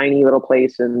 tiny little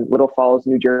place in Little Falls,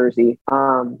 New Jersey.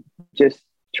 Just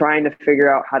trying to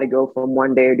figure out how to go from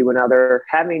one day to another,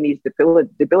 having these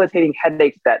debilitating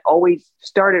headaches that always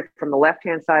started from the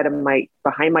left-hand side of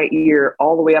behind my ear,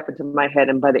 all the way up into my head.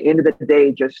 And by the end of the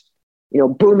day, just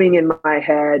booming in my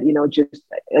head, just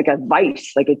like a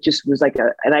vice, like it just was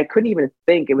and I couldn't even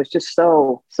think. It was just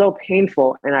so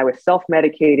painful. And I was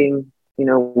self-medicating,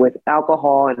 with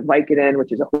alcohol and Vicodin,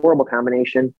 which is a horrible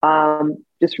combination,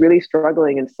 just really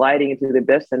struggling and sliding into the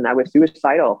abyss. And I was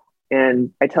suicidal.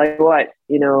 And I tell you what,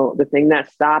 the thing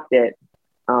that stopped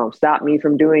me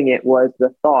from doing it was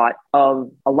the thought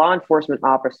of a law enforcement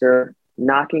officer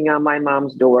knocking on my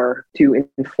mom's door to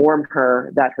inform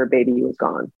her that her baby was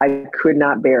gone. I could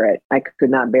not bear it.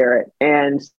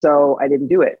 And so I didn't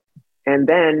do it. And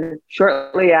then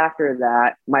shortly after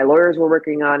that, my lawyers were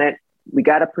working on it. We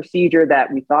got a procedure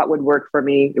that we thought would work for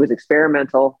me. It was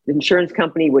experimental. The insurance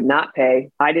company would not pay.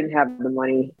 I didn't have the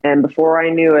money. And before I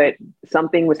knew it,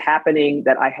 something was happening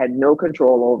that I had no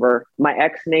control over. My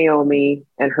ex, Naomi,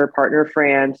 and her partner,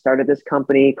 Fran, started this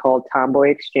company called Tomboy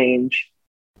Exchange.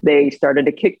 They started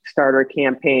a Kickstarter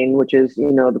campaign, which is,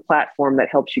 the platform that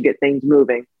helps you get things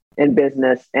moving in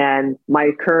business. And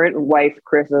my current wife,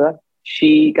 Krissa,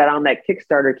 she got on that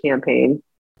Kickstarter campaign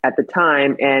at the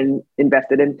time and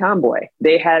invested in Tomboy.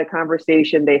 They had a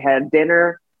conversation, they had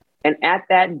dinner. And at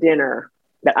that dinner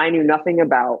that I knew nothing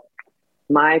about,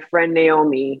 my friend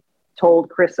Naomi told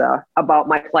Krissa about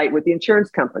my plight with the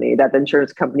insurance company, that the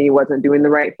insurance company wasn't doing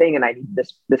the right thing and I needed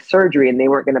this surgery and they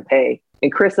weren't going to pay.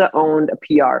 And Krissa owned a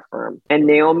PR firm. And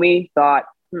Naomi thought,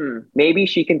 maybe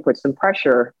she can put some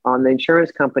pressure on the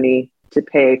insurance company to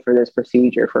pay for this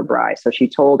procedure for Bri. So she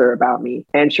told her about me.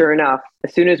 And sure enough,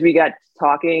 as soon as we got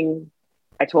talking,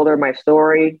 I told her my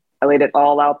story. I laid it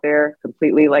all out there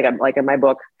completely, like in my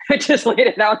book. I just laid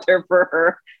it out there for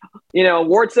her,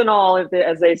 warts and all,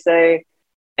 as they say.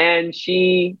 And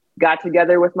she got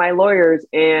together with my lawyers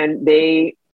and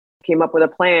they came up with a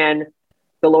plan.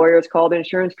 The lawyers called the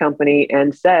insurance company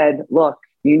and said, look,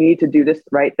 you need to do this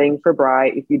right thing for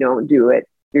Bri. If you don't do it,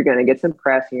 you're going to get some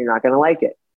press and you're not going to like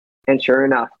it. And sure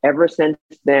enough, ever since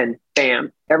then,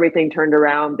 bam, everything turned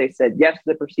around. They said yes to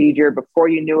the procedure. Before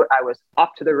you knew it, I was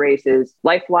off to the races.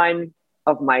 Lifeline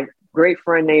of my great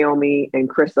friend Naomi and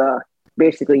Krissa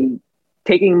basically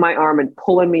taking my arm and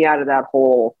pulling me out of that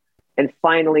hole, and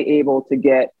finally able to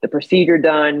get the procedure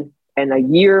done. And a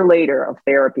year later of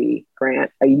therapy,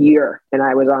 Grant, a year, and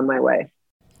I was on my way.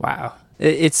 Wow.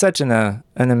 It's such an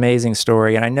amazing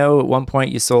story. And I know at one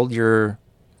point you sold your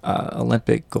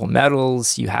Olympic gold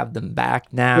medals. You have them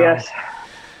back now. Yes.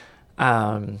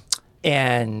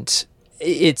 And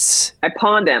it's... I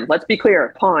pawned them. Let's be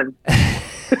clear. Pawn.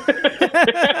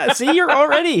 See,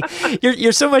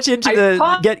 you're so much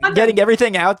into getting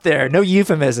everything out there. No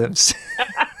euphemisms.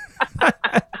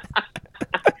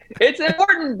 It's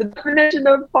important. The definition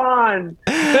of pawn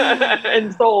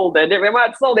and sold. And they were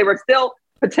not sold. They were still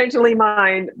potentially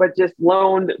mine, but just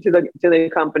loaned to the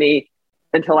company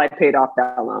until I paid off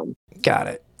that loan. Got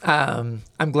it. I'm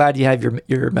glad you have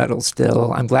your medals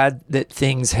still. I'm glad that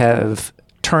things have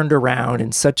turned around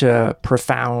in such a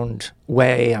profound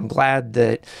way. I'm glad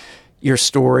that your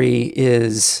story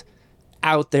is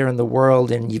out there in the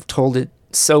world and you've told it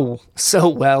so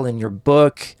well in your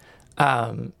book.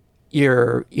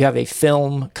 You have a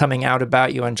film coming out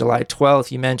about you on July 12th,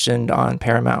 you mentioned on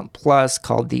Paramount Plus,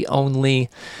 called The Only.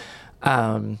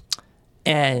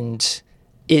 And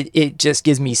it just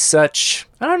gives me such,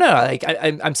 I don't know, like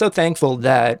I'm so thankful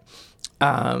that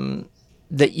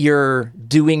that you're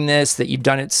doing this, that you've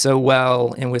done it so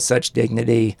well and with such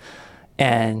dignity.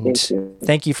 And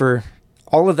thank you for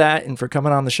all of that and for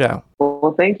coming on the show.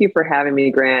 Well, thank you for having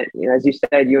me, Grant. As you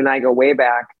said, you and I go way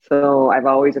back. So I've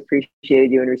always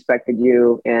appreciated you and respected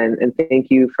you. And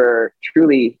thank you for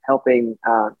truly helping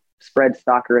spread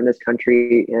soccer in this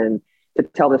country and to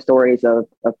tell the stories of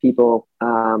people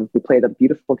who play the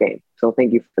beautiful game. So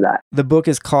thank you for that. The book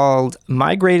is called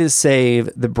My Greatest Save,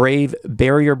 The Brave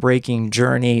Barrier-Breaking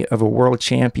Journey of a World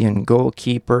Champion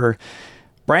Goalkeeper.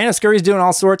 Brianna Scurry's doing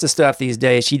all sorts of stuff these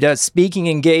days. She does speaking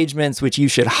engagements, which you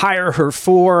should hire her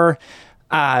for.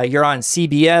 You're on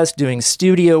CBS doing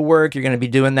studio work. You're going to be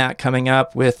doing that coming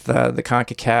up with the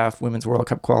CONCACAF Women's World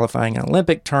Cup qualifying and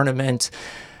Olympic tournament.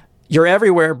 You're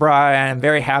everywhere, Brian. I'm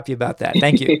very happy about that.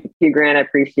 Thank you. Thank you, Grant. I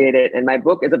appreciate it. And my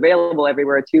book is available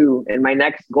everywhere too. And my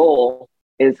next goal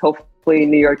is hopefully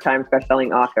New York Times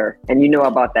bestselling author. And you know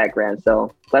about that, Grant.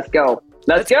 So let's go.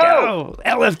 Let's go.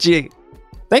 LFG.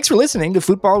 Thanks for listening to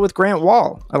Football with Grant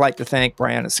Wahl. I'd like to thank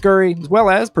Brianna Scurry, as well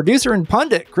as producer and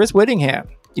pundit Chris Whittingham.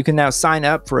 You can now sign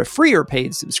up for a free or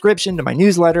paid subscription to my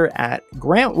newsletter at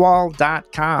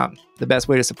grantwahl.com. The best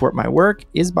way to support my work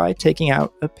is by taking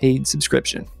out a paid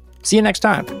subscription. See you next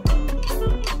time.